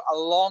been here a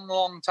long,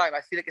 long time,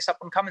 I feel like it's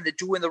up-and-coming. They're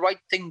doing the right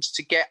things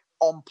to get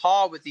on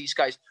par with these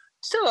guys.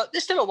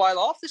 They're still a while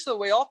off. They're still a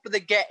way off, but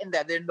they're getting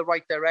there. They're in the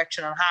right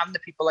direction. And having the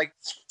people like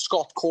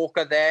Scott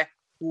Coker there,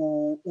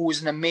 who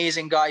is an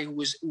amazing guy,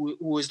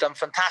 who has done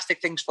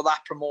fantastic things for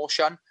that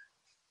promotion,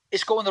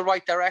 it's going the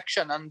right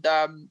direction. And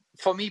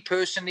for me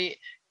personally,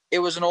 it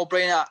was a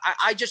no-brainer.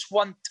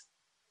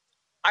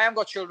 I haven't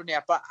got children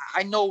yet, but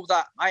I know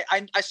that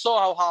I saw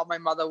how hard my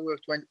mother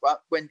worked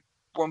when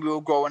we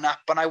were growing up,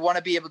 and I want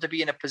to be able to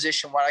be in a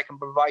position where I can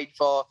provide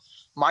for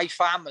my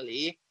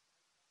family,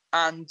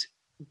 and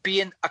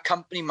being a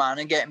company man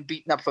and getting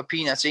beaten up for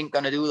peanuts ain't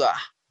going to do that.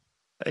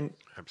 And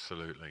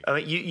absolutely. I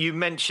mean, you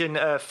mentioned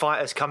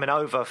fighters coming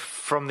over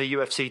from the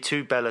UFC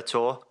to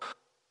Bellator.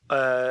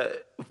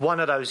 One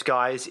of those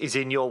guys is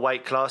in your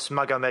weight class,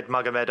 Magomed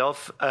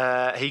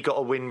Magomedov. He got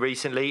a win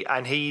recently,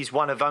 and he's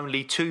one of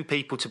only two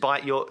people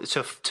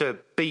to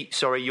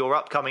beat your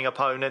upcoming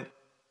opponent.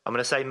 I'm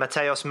going to say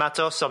Mateos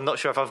Matos. I'm not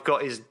sure if I've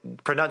got his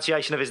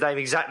pronunciation of his name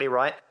exactly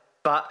right,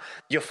 but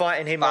you're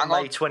fighting him on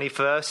May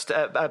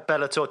 21st at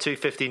Bellator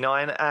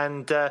 259,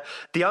 and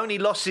the only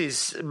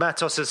losses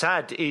Matos has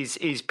had is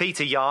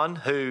Peter Yan,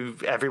 who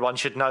everyone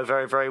should know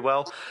very, very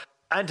well,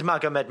 and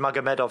Magomed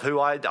Magomedov, who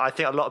I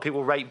think a lot of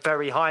people rate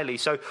very highly.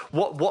 So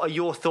what are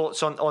your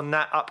thoughts on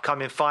that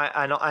upcoming fight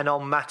and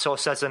on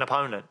Matos as an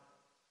opponent?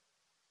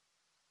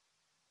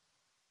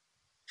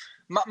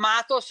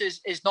 Matos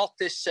is not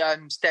this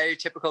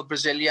stereotypical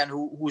Brazilian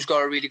who's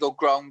got a really good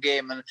ground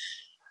game. And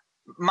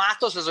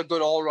Matos is a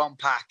good all-round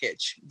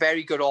package,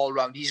 very good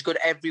all-round. He's good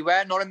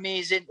everywhere, not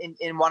amazing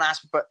in one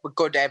aspect, but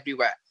good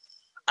everywhere.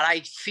 And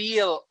I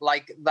feel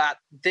like that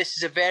this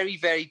is a very,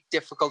 very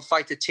difficult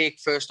fight to take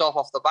first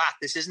off the bat.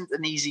 This isn't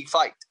an easy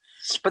fight.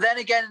 But then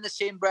again, in the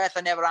same breath,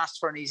 I never asked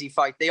for an easy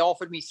fight. They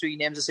offered me 3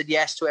 names. I said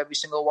yes to every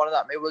single one of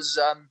them. It was...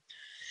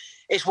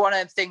 it's one of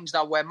them things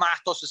now where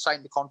Matos has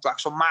signed the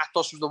contract. So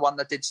Matos was the one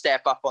that did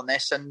step up on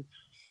this. And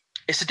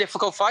it's a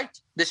difficult fight.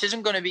 This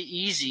isn't going to be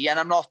easy. And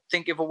I'm not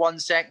thinking for 1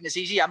 second it's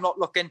easy. I'm not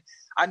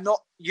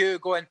you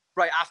going,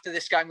 right, after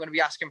this guy, I'm going to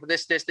be asking for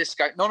this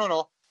guy.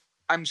 No.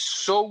 I'm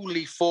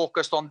solely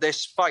focused on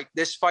this fight.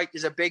 This fight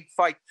is a big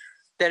fight.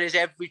 There is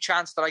every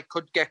chance that I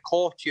could get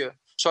caught here.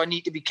 So I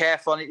need to be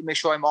careful. I need to make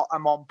sure I'm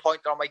on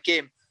point on my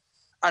game.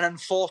 And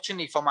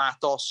unfortunately for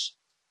Matos,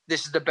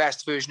 this is the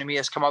best version of me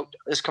has come out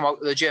of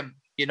the gym.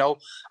 You know,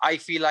 I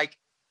feel like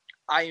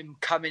I am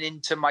coming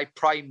into my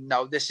prime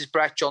now. This is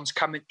Brett Johns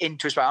coming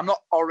into his prime. I'm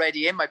not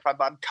already in my prime,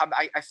 but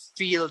I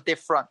feel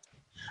different.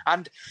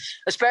 And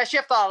especially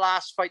after our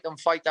last fight on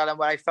Fight Island,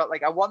 where I felt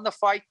like I won the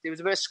fight. It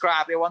was a bit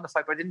scrappy. I won the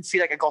fight, but I didn't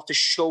feel like I got to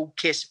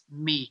showcase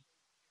me.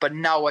 But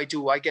now I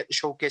do. I get to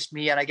showcase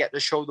me, and I get to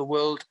show the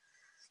world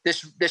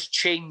this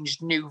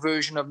changed new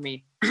version of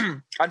me.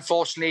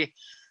 Unfortunately,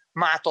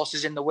 Matos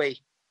is in the way.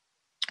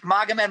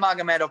 Magomed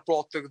Magomedov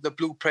brought the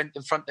blueprint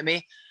in front of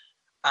me,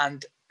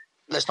 and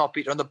let's not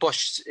beat around the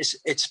bush.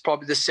 It's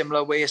probably the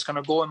similar way it's going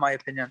to go, in my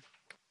opinion.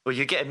 Well,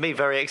 you're getting me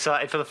very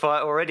excited for the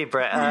fight already,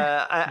 Brett.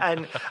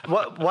 And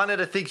one of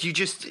the things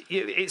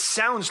it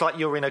sounds like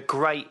you're in a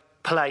great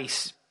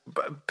place,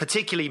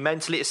 particularly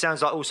mentally. It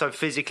sounds like also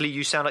physically,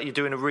 you sound like you're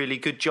doing a really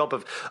good job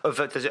of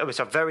it's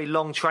a very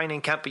long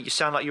training camp, but you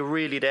sound like you're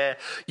really there.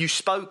 You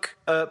spoke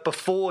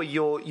before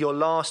your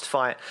last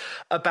fight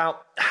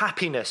about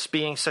happiness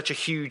being such a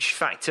huge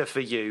factor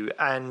for you,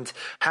 and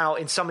how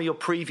in some of your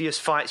previous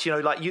fights,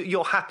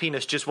 your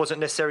happiness just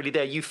wasn't necessarily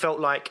there. You felt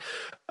like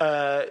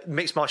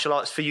mixed martial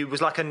arts for you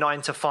was like a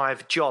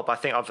 9-to-5 job. I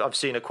think I've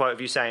seen a quote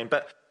of you saying,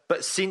 but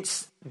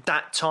since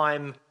that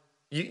time,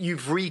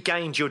 you've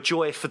regained your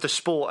joy for the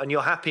sport and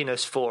your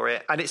happiness for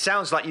it. And it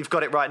sounds like you've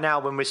got it right now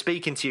when we're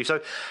speaking to you.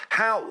 So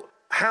how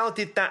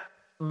did that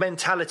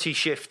mentality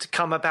shift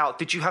come about?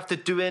 Did you have to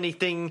do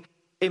anything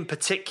in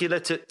particular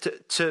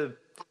to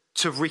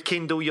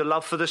rekindle your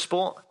love for the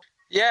sport?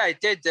 Yeah, I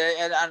did.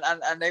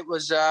 And it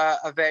was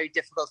a very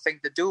difficult thing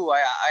to do.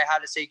 I had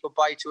to say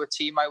goodbye to a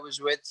team I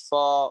was with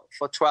for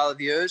 12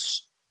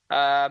 years.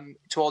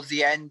 Towards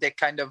the end, it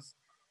kind of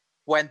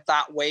went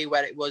that way,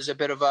 where it was a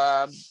bit of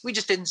we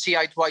just didn't see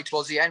eye to eye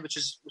towards the end, which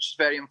is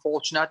very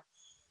unfortunate.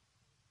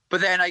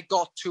 But then I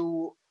got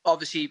to,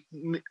 obviously,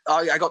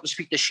 I got to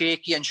speak to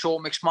Shaky and show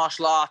mixed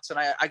martial arts, and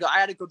I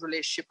had a good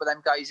relationship with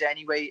them guys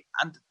anyway.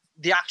 And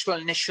the actual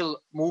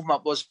initial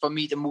movement was for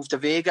me to move to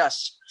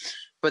Vegas.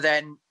 But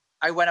then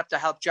I went up to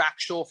help Jack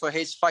Shaw for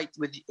his fight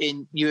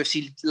in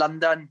UFC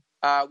London,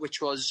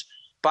 which was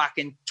back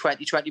in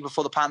 2020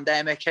 before the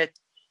pandemic hit.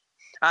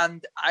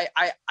 And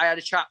I had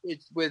a chat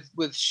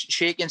with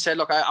Shaky and said,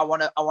 look, I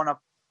want to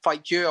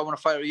fight you. I want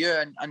to fight with you.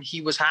 And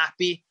he was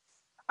happy.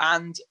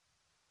 And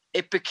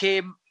it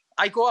became,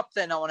 I go up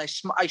there now and I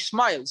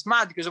smile. It's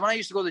mad because when I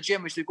used to go to the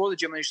gym,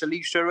 and I used to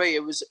leave straight away.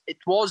 It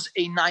was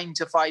a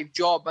 9-to-5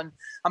 job, and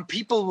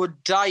people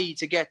would die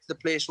to get to the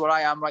place where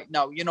I am right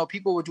now.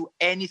 People would do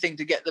anything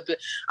to get and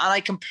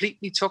I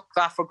completely took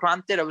that for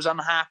granted. I was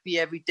unhappy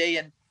every day,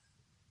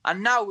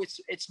 and now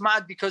it's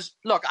mad because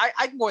look,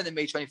 I can go in the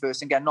May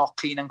 21st and get knocked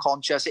clean and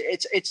conscious.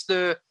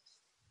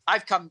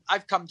 I've come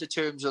to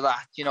terms with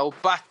that,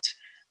 but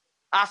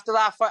after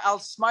that fight, I'll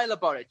smile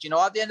about it.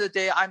 At the end of the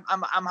day, I'm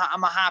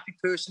a happy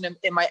person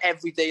in my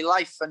everyday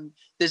life, and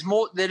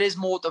there is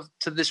more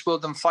to this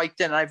world than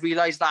fighting, and I've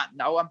realised that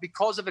now. And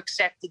because I've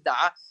accepted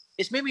that,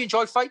 it's made me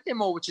enjoy fighting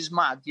more, which is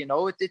mad.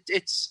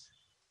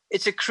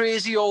 It's a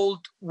crazy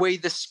old way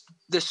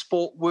the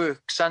sport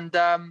works, and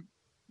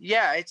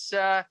it's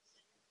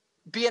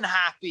being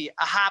happy.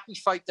 A happy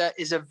fighter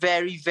is a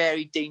very,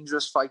 very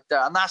dangerous fighter,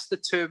 and that's the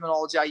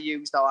terminology I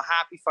use now. A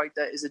happy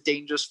fighter is a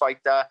dangerous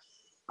fighter.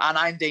 And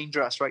I'm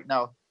dangerous right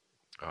now.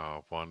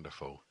 Oh,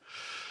 wonderful.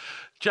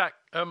 Jack,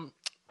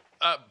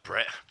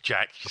 Brett,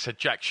 Jack, you said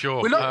Jack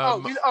Shaw. We look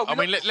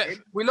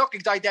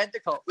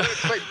identical.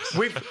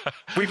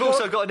 We've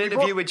also got an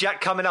interview with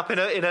Jack coming up in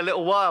a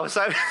little while.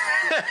 So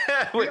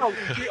we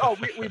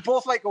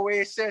both like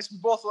Oasis. We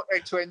both look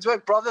like twins. We're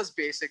brothers,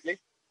 basically.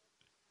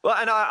 Well,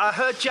 and I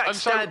heard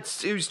Jack's dad,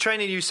 who's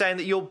training you, saying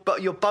that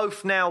you're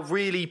both now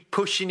really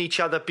pushing each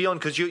other beyond,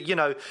 because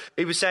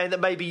he was saying that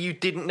maybe you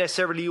didn't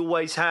necessarily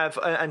always have,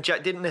 and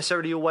Jack didn't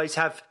necessarily always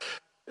have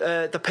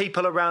the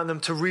people around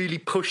them to really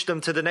push them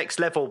to the next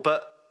level.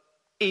 But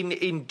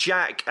in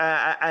Jack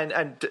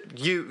and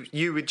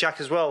you with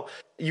Jack as well,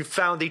 you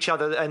found each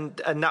other, and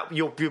that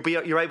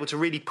you're able to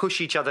really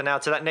push each other now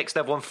to that next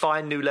level and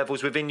find new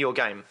levels within your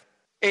game.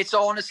 It's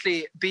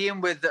honestly being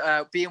with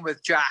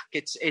Jack.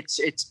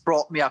 It's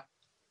brought me up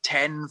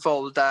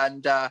tenfold,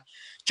 and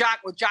Jack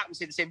would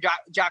say the same.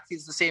 Jack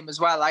feels the same as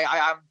well.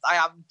 I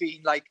haven't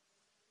been like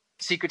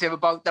secretive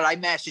about that. I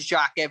message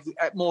Jack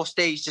at most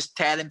days, just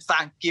tell him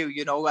thank you.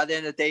 At the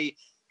end of the day,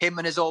 him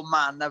and his old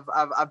man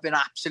have been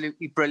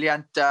absolutely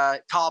brilliant.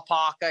 Carl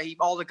Parker,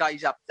 all the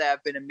guys up there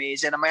have been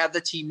amazing, and my other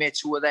teammates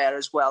who were there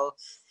as well.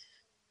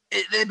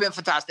 They've been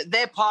fantastic.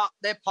 They're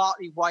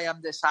partly why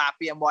I'm this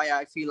happy and why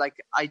I feel like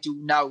I do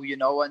now,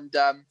 And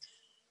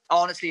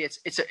honestly,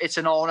 it's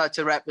an honour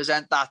to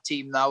represent that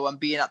team now and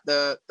being at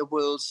the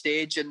world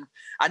stage. And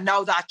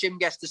now that Jim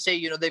gets to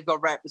say, they've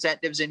got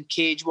representatives in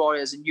Cage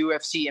Warriors and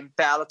UFC and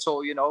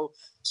Bellator,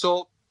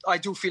 So I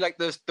do feel like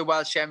the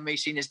Welsh MMA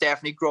scene is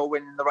definitely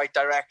growing in the right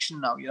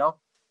direction now,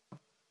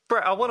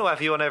 Brett, I want to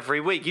have you on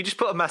every week. You just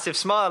put a massive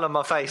smile on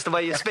my face the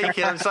way you're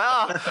speaking. I'm saying,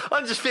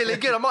 I'm just feeling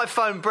good. I might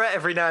phone Brett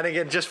every now and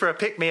again just for a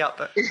pick-me-up.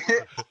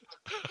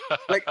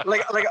 like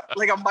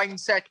a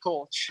mindset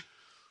coach.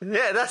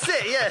 Yeah, that's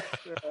it,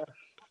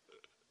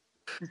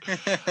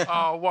 yeah.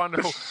 Oh,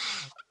 wonderful.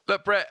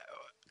 Look, Brett,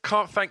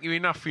 can't thank you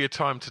enough for your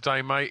time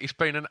today, mate. It's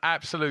been an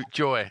absolute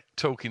joy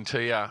talking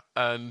to you.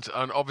 And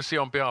obviously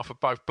on behalf of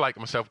both Blake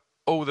and myself,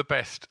 all the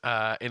best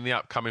in the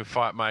upcoming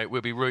fight, mate.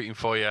 We'll be rooting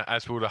for you,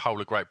 as will the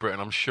whole of Great Britain,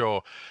 I'm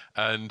sure.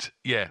 And,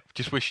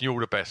 just wishing you all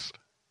the best.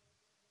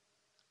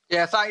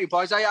 Yeah, thank you,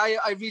 boys.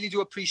 I really do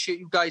appreciate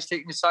you guys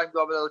taking the time to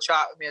have a little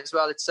chat with me as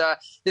well. It's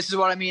this is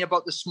what I mean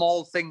about the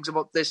small things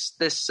about this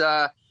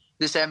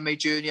MMA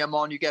journey I'm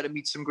on. You get to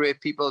meet some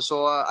great people.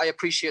 So I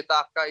appreciate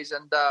that, guys.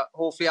 And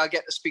hopefully I'll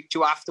get to speak to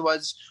you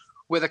afterwards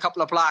with a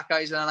couple of black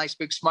eyes and a nice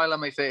big smile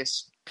on my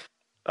face.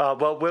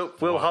 Well,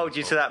 we'll hold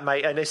you to that,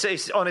 mate. And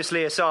it's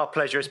honestly, it's our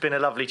pleasure. It's been a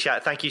lovely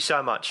chat. Thank you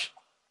so much.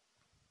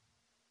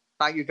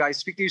 Thank you, guys.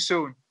 Speak to you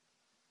soon.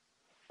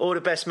 All the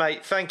best,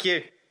 mate. Thank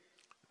you.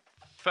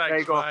 Thanks, there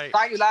you go. Mate.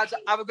 Thank you, lads.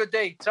 Have a good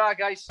day. Ta,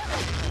 guys.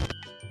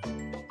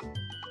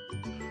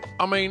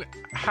 I mean,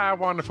 how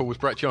wonderful was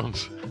Brett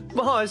Johns?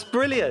 Well, it's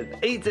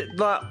brilliant.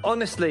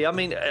 Honestly, I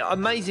mean,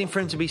 amazing for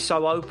him to be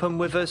so open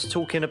with us,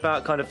 talking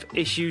about kind of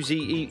issues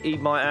he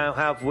might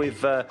have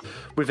with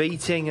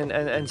eating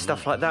and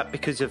stuff like that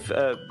because of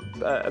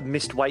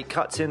missed weight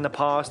cuts in the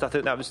past. I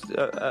think that was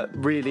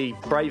really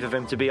brave of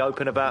him to be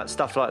open about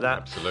stuff like that.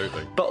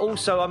 Absolutely. But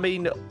also, I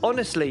mean,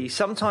 honestly,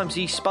 sometimes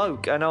he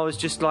spoke and I was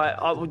just like,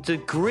 the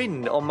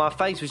grin on my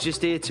face was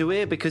just ear to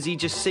ear because he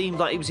just seemed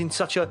like he was in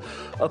such a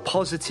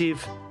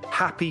positive,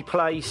 happy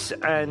place.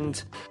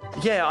 And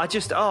yeah, I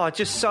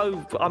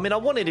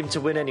wanted him to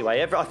win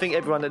anyway. I think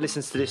everyone that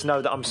listens to this know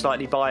that I'm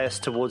slightly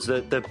biased towards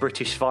the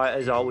British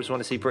fighters. I always want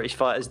to see British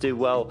fighters do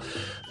well,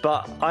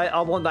 but I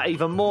want that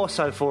even more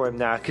so for him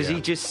now because he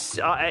just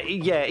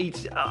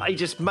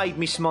made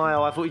me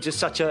smile. I thought he was just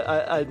such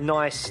a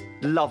nice,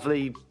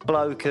 lovely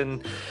bloke,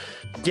 and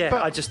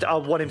I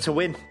want him to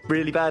win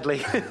really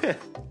badly.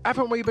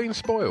 Haven't we been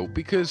spoiled?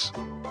 Because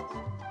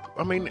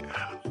I mean,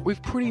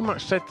 we've pretty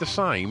much said the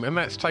same, and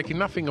that's taking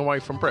nothing away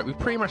from Brett. We've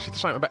pretty much said the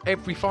same about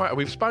every fighter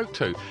we've spoke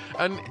to.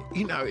 And,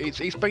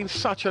 it's been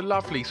such a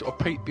lovely sort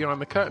of peek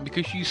behind the curtain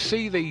because you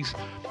see these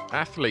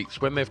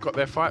athletes when they've got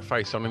their fight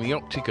face on in the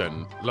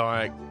octagon,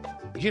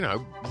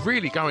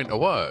 really going to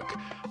work.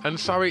 And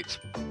so it's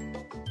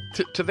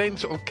to then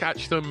sort of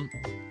catch them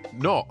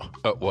not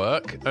at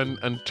work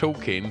and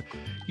talking,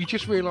 you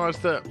just realise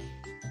that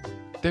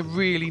they're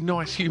really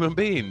nice human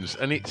beings,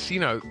 and it's,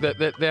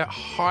 they're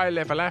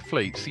high-level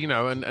athletes,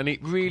 and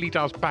it really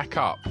does back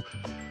up,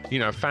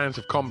 fans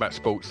of combat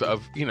sports that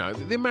have,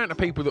 the amount of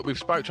people that we've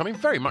spoken to. I mean,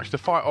 very much the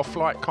fight or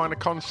flight kind of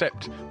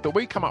concept that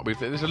we come up with.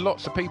 There's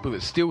lots of people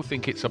that still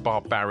think it's a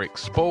barbaric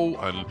sport,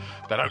 and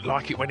they don't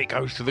like it when it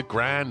goes to the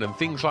ground and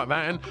things like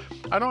that.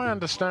 And I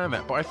understand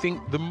that, but I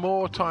think the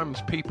more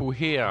times people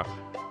hear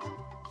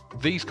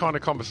these kind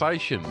of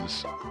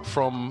conversations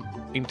from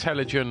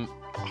intelligent,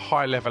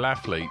 high-level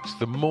athletes,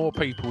 the more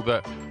people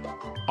that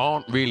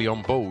aren't really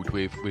on board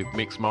with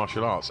mixed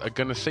martial arts are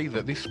going to see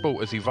that this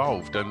sport has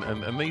evolved,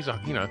 and these are,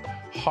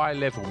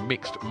 high-level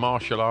mixed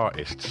martial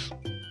artists.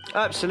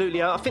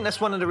 Absolutely. I think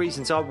that's one of the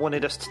reasons I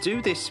wanted us to do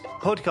this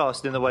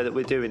podcast in the way that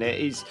we're doing it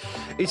is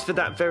for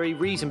that very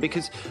reason.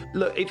 Because,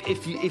 look,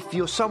 if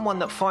you're someone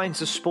that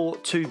finds a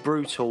sport too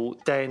brutal,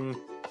 then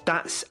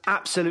that's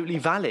absolutely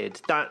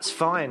valid. That's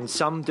fine.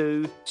 Some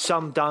do,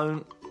 some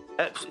don't.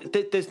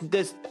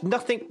 There's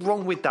nothing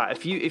wrong with that.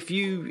 If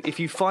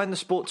you find the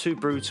sport too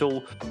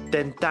brutal,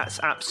 then that's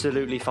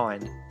absolutely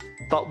fine.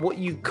 But what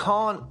you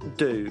can't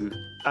do,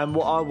 and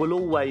what I will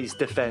always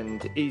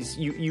defend, is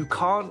you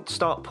can't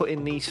start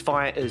putting these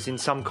fighters in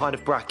some kind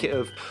of bracket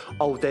of,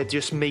 oh, they're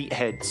just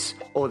meatheads,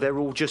 or they're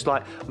all just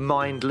like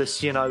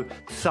mindless,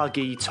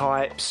 thuggy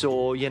types,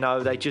 or,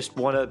 they just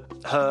want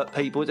to hurt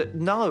people.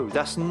 No,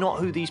 that's not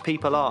who these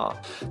people are.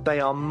 They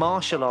are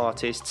martial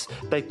artists.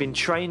 They've been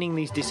training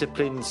these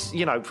disciplines,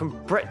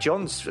 from Brett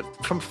Johns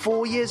from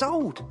 4 years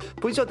old.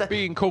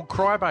 Being called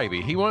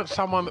Crybaby. He weren't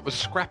someone that was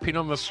scrapping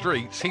on the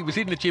streets. He was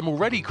in the gym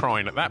already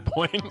crying at that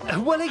point.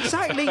 Well,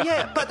 exactly.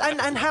 Yeah, but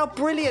and how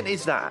brilliant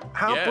is that?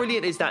 How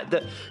brilliant is that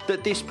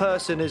this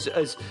person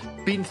has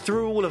been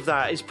through all of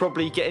that, is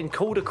probably getting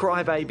called a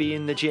crybaby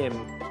in the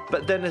gym,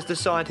 but then has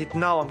decided,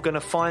 no, I'm going to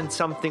find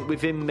something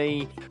within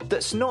me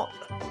that's not,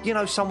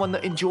 someone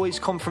that enjoys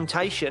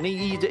confrontation.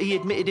 He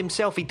admitted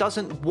himself he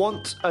doesn't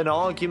want an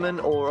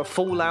argument or a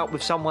fallout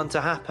with someone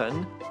to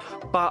happen,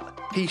 but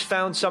he's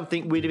found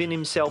something within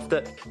himself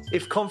that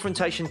if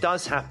confrontation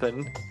does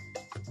happen,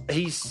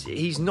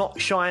 he's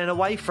not shying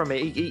away from it.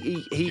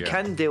 He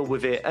can deal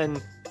with it,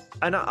 and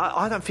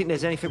I don't think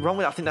there's anything wrong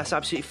with it. I think that's an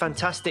absolutely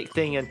fantastic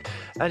thing. And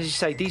as you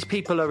say, these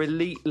people are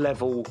elite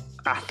level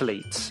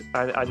athletes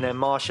and they're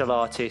martial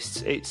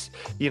artists. It's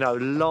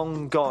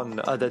long gone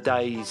are the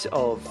days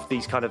of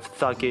these kind of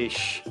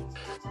thuggish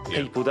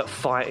people that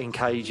fight in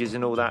cages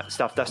and all that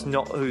stuff. That's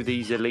not who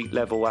these elite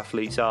level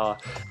athletes are.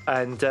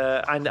 And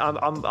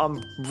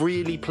I'm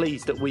really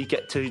pleased that we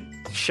get to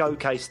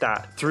showcase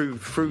that through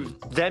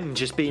them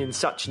just being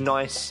such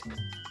nice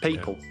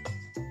people. Yeah.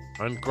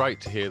 And great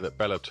to hear that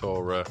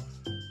Bellator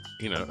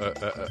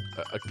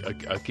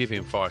are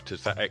giving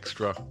fighters that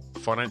extra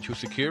financial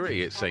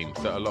security, it seems,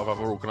 that a lot of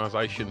other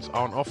organisations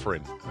aren't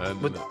offering.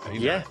 And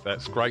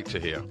that's great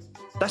to hear.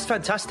 That's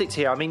fantastic to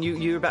hear. I mean,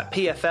 you're about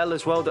PFL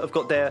as well, that have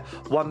got their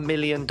 $1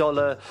 million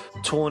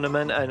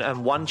tournament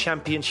and one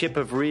championship,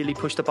 have really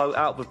pushed the boat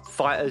out with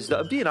fighters that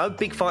are,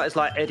 big fighters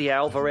like Eddie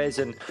Alvarez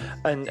and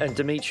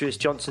Demetrius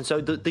Johnson. So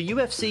the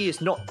UFC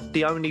is not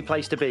the only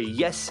place to be.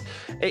 Yes,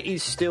 it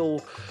is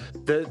still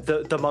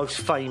the most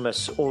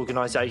famous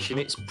organisation.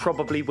 It's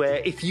probably where,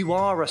 if you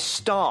are a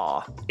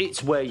star,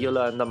 it's where you'll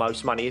earn the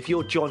most money. If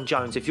you're John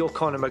Jones, if you're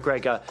Conor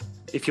McGregor,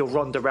 if you're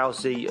Ronda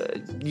Rousey,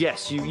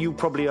 yes, you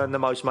probably earn the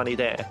most money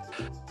there.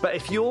 But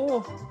if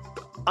you're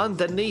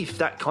underneath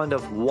that kind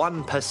of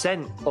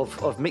 1%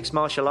 of mixed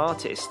martial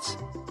artists,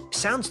 it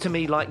sounds to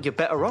me like you're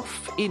better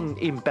off in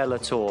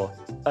Bellator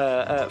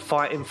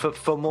fighting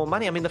for more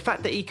money. I mean, the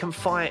fact that he can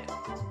fight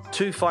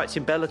 2 fights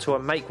in Bellator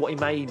and make what he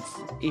made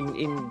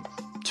in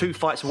 2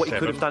 fights of what 7. he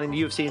could have done in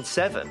the UFC in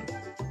 7.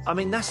 I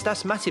mean,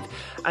 that's massive.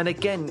 And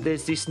again,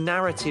 there's this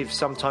narrative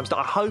sometimes that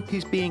I hope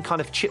is being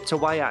kind of chipped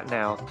away at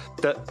now,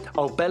 that,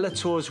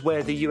 Bellator's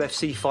where the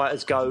UFC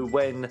fighters go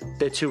when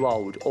they're too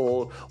old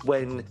or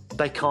when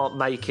they can't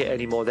make it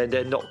anymore, then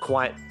they're not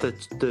quite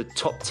the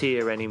top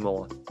tier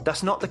anymore.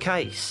 That's not the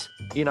case.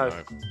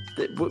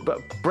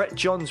 But Brett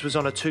Johns was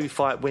on a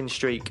 2-fight win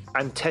streak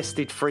and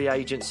tested free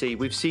agency.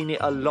 We've seen it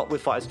a lot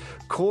with fighters.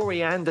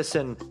 Corey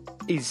Anderson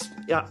is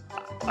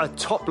a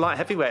top light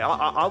heavyweight.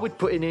 I would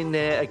put him in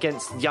there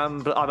against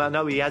Jan. I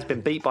know he has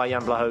been beat by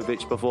Jan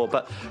Blachowicz before,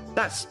 but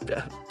that's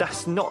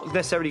not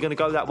necessarily going to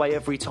go that way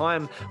every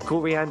time.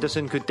 Corey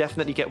Anderson could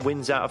definitely get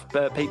wins out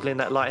of people in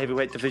that light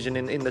heavyweight division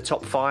in the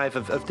top 5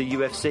 of the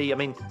UFC. I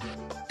mean,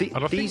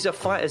 these are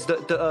fighters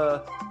that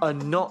are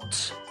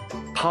not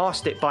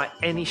past it by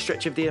any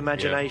stretch of the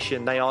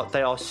imagination. They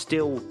are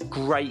still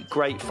great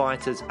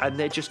fighters, and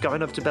they're just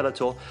going over to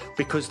Bellator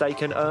because they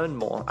can earn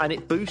more, and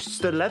it boosts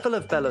the level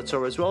of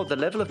Bellator as well. The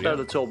level of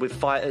Bellator with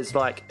fighters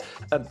like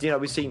we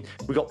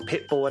got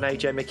Pitbull and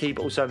AJ McKee,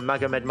 but also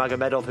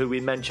Magomedov, who we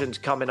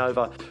mentioned coming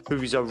over,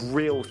 who's a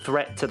real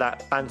threat to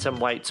that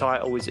bantamweight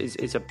title,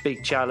 is a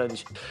big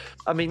challenge.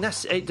 I mean,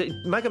 that's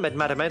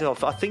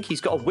Magomedov. I think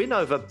he's got a win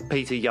over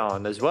Peter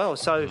Yan as well.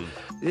 So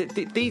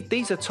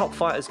these are top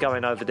fighters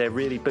going over there,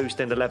 really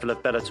boosting the level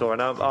of Bellator.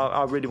 And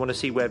I really want to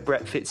see where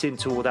Brett fits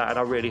into all that, and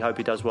I really hope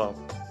he does well.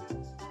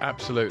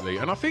 Absolutely.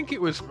 And I think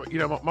it was,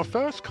 my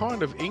first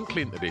kind of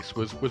inkling to this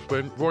was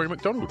when Rory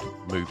McDonald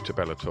moved to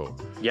Bellator.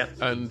 Yeah.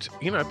 And,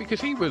 because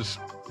he would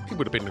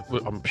have been,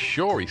 I'm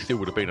sure he still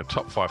would have been a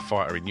top 5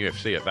 fighter in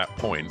UFC at that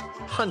point.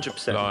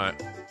 100%.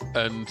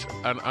 And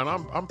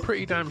I'm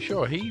pretty damn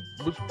sure he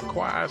was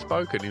quite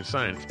outspoken in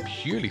saying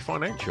it's purely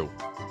financial.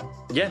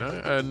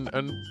 Yeah.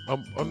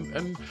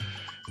 And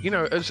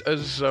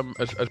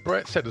as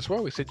Brett said as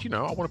well, he said, I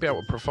want to be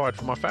able to provide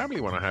for my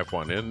family when I have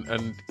one,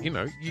 and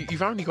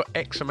you've only got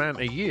X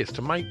amount of years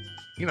to make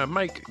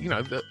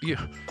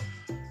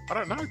I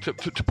don't know,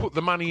 to put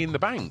the money in the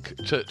bank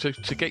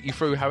to get you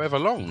through however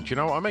long. Do you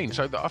know what I mean?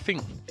 So I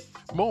think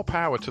more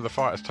power to the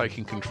fighters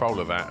taking control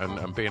of that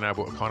and being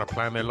able to kind of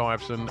plan their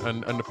lives and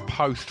a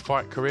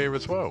post-fight career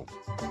as well.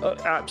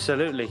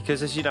 Absolutely,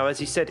 because as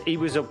he said, he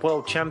was a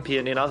world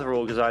champion in other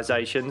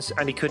organisations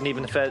and he couldn't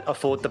even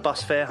afford the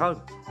bus fare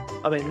home.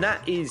 I mean,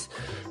 that is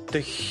the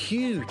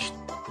huge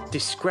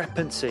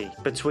discrepancy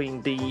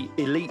between the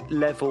elite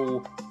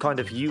level kind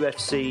of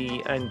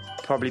UFC and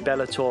probably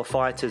Bellator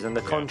fighters and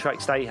the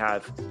contracts they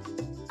have,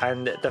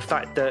 and the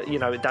fact that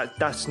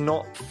that's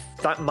not,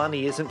 that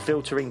money isn't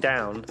filtering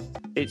down.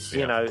 It's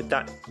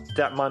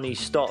that money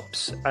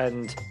stops,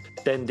 and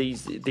then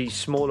these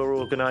smaller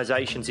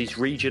organisations, these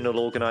regional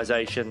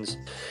organisations,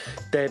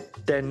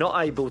 they're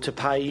not able to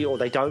pay, or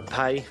they don't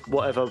pay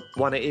whatever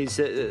one it is,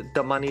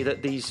 the money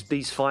that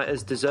these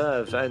fighters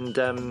deserve. And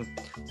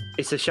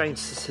it's a shame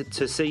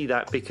to see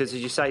that, because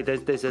as you say,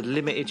 there's a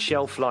limited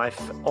shelf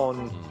life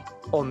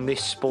on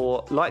this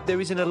sport, like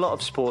there is in a lot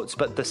of sports,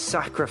 but the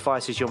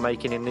sacrifices you're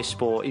making in this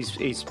sport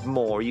is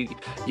more.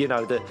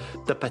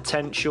 The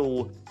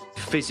potential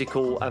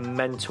physical and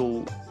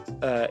mental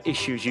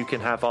issues you can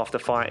have after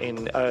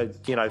fighting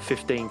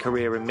 15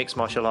 career in mixed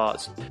martial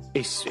arts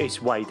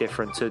is way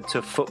different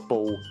to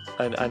football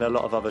and a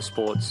lot of other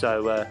sports.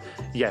 So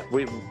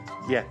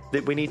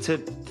we need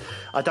to,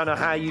 I don't know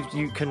how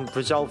you can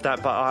resolve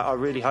that, but I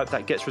really hope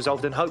that gets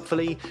resolved, and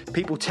hopefully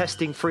people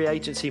testing free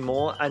agency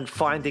more and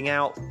finding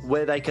out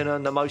where they can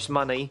earn the most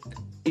money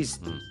is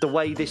the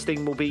way this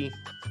thing will be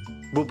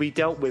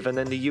dealt with. And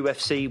then the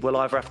UFC will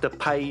either have to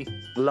pay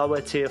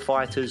lower tier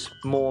fighters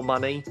more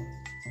money,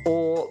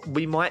 or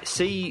we might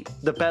see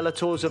the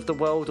Bellators of the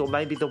world, or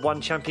maybe the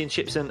One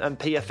Championships and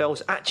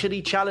PFLs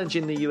actually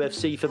challenging the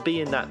UFC for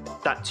being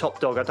that top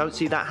dog. I don't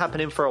see that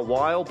happening for a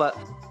while, but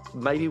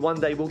maybe one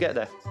day we'll get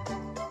there.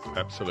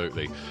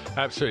 Absolutely.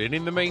 And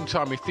in the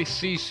meantime, if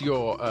this is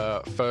your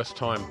first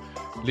time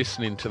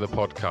listening to the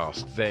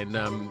podcast, then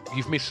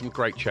you've missed some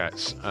great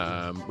chats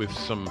with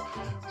some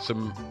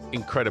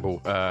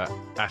incredible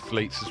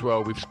athletes as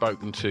well. We've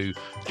spoken to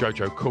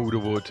Jojo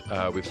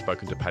Calderwood, we've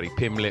spoken to Paddy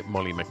Pimblett,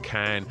 Molly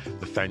McCann,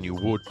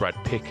 Nathaniel Wood, Brad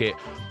Pickett.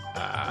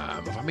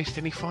 Have I missed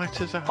any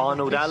fighters?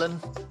 Arnold Allen.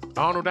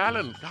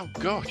 Oh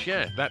gosh,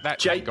 yeah, that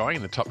guy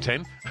in the top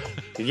 10.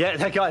 Yeah,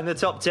 that guy in the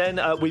top 10.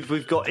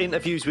 We've got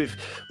interviews with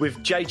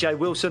JJ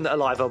Wilson that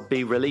will either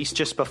be released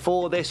just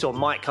before this or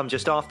might come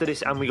just after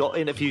this, and we got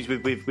interviews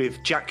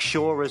with Jack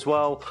Shaw as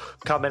well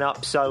coming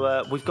up.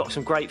 So we've got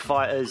some great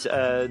fighters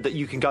that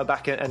you can go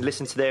back and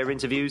listen to their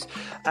interviews,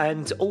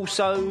 and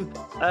also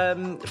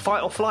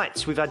Fight or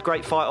Flights. We've had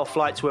great Fight or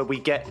Flights where we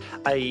get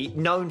a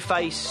known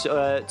face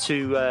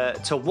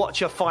to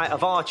watch a fight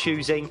of our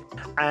choosing,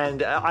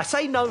 and I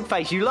say known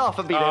face. You laugh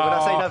at me there when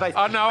I say known face.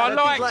 I know,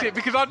 I liked it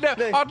because I'd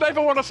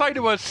never want to say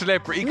the word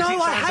celebrity because it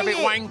sounds a bit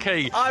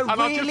wanky. I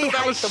just thought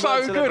that was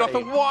so good. I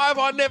thought, why have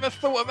I never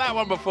thought of that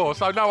one before?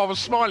 So no, I was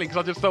smiling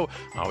because I just thought,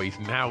 he's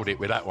nailed it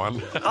with that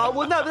one. Oh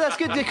well, no, but that's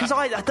good because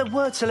the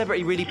word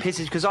celebrity really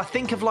pisses, because I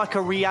think of like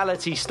a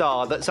reality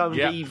star that's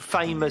only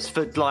famous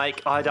for,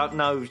 like, I don't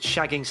know,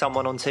 shagging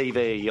someone on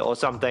TV or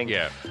something.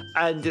 Yeah.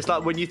 And it's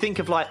like when you think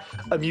of like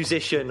a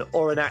musician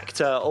or an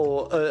actor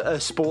or a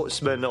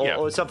sportsman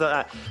or something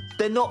like that,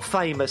 they're not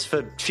famous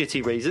for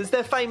shitty reasons.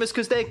 They're famous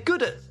because they're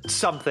good at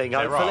something,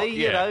 hopefully,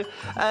 you know,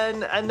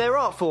 and their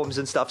art forms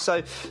and stuff.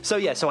 So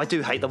I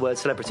do hate the word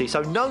celebrity.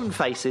 So known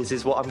faces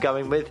is what I'm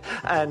going with.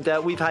 And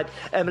we've had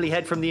Emily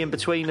Head from The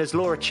In-Betweeners,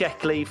 Laura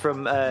Checkley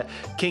from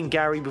King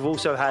Gary. We've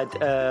also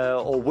had,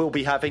 or will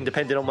be having,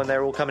 depending on when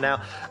they're all coming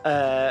out,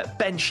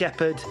 Ben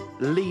Shepherd,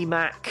 Lee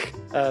Mack,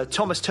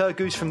 Thomas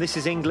Turgoose from This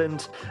Is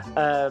England,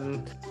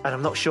 and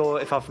I'm not sure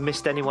if I've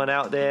missed anyone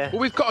out there.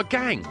 Well, we've got a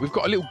gang. We've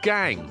got a little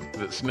gang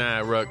that's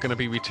now going to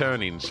be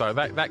returning. So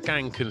that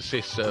gang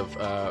consists of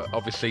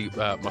obviously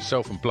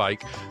myself and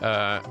Blake,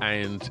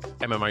 and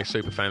MMA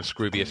superfan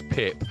Scrooby S.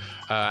 Pip,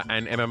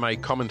 and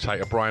MMA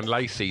commentator Brian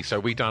Lacey. So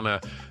we done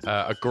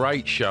a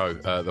great show,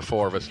 the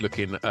four of us,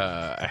 looking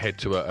ahead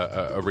to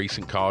a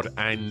recent card,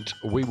 and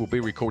we will be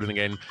recording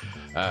again.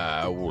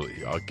 Well,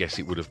 I guess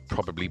it would have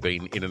probably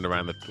been in and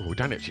around we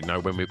don't actually know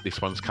when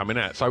this one's coming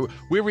out. So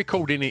we're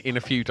recording it in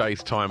a few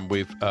days' time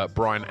with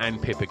Brian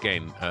and Pip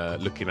again,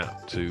 looking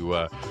up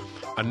to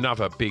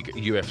another big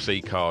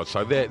UFC card.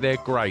 So they're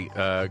great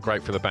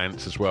for the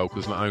bants as well,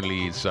 because not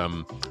only is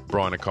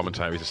Brian a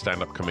commentator, he's a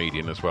stand-up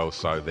comedian as well.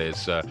 So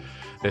there's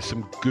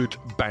some good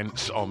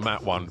bants on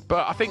that one.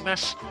 But I think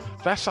that's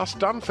us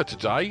done for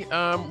today.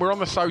 We're on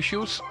the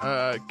socials.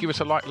 Give us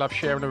a like, love,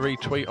 share, and a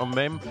retweet on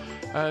them.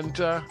 And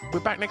we're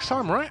back next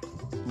time, right?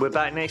 We're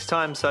back next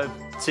time. So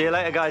see you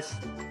later, guys.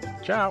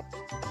 Ciao.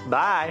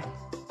 Bye.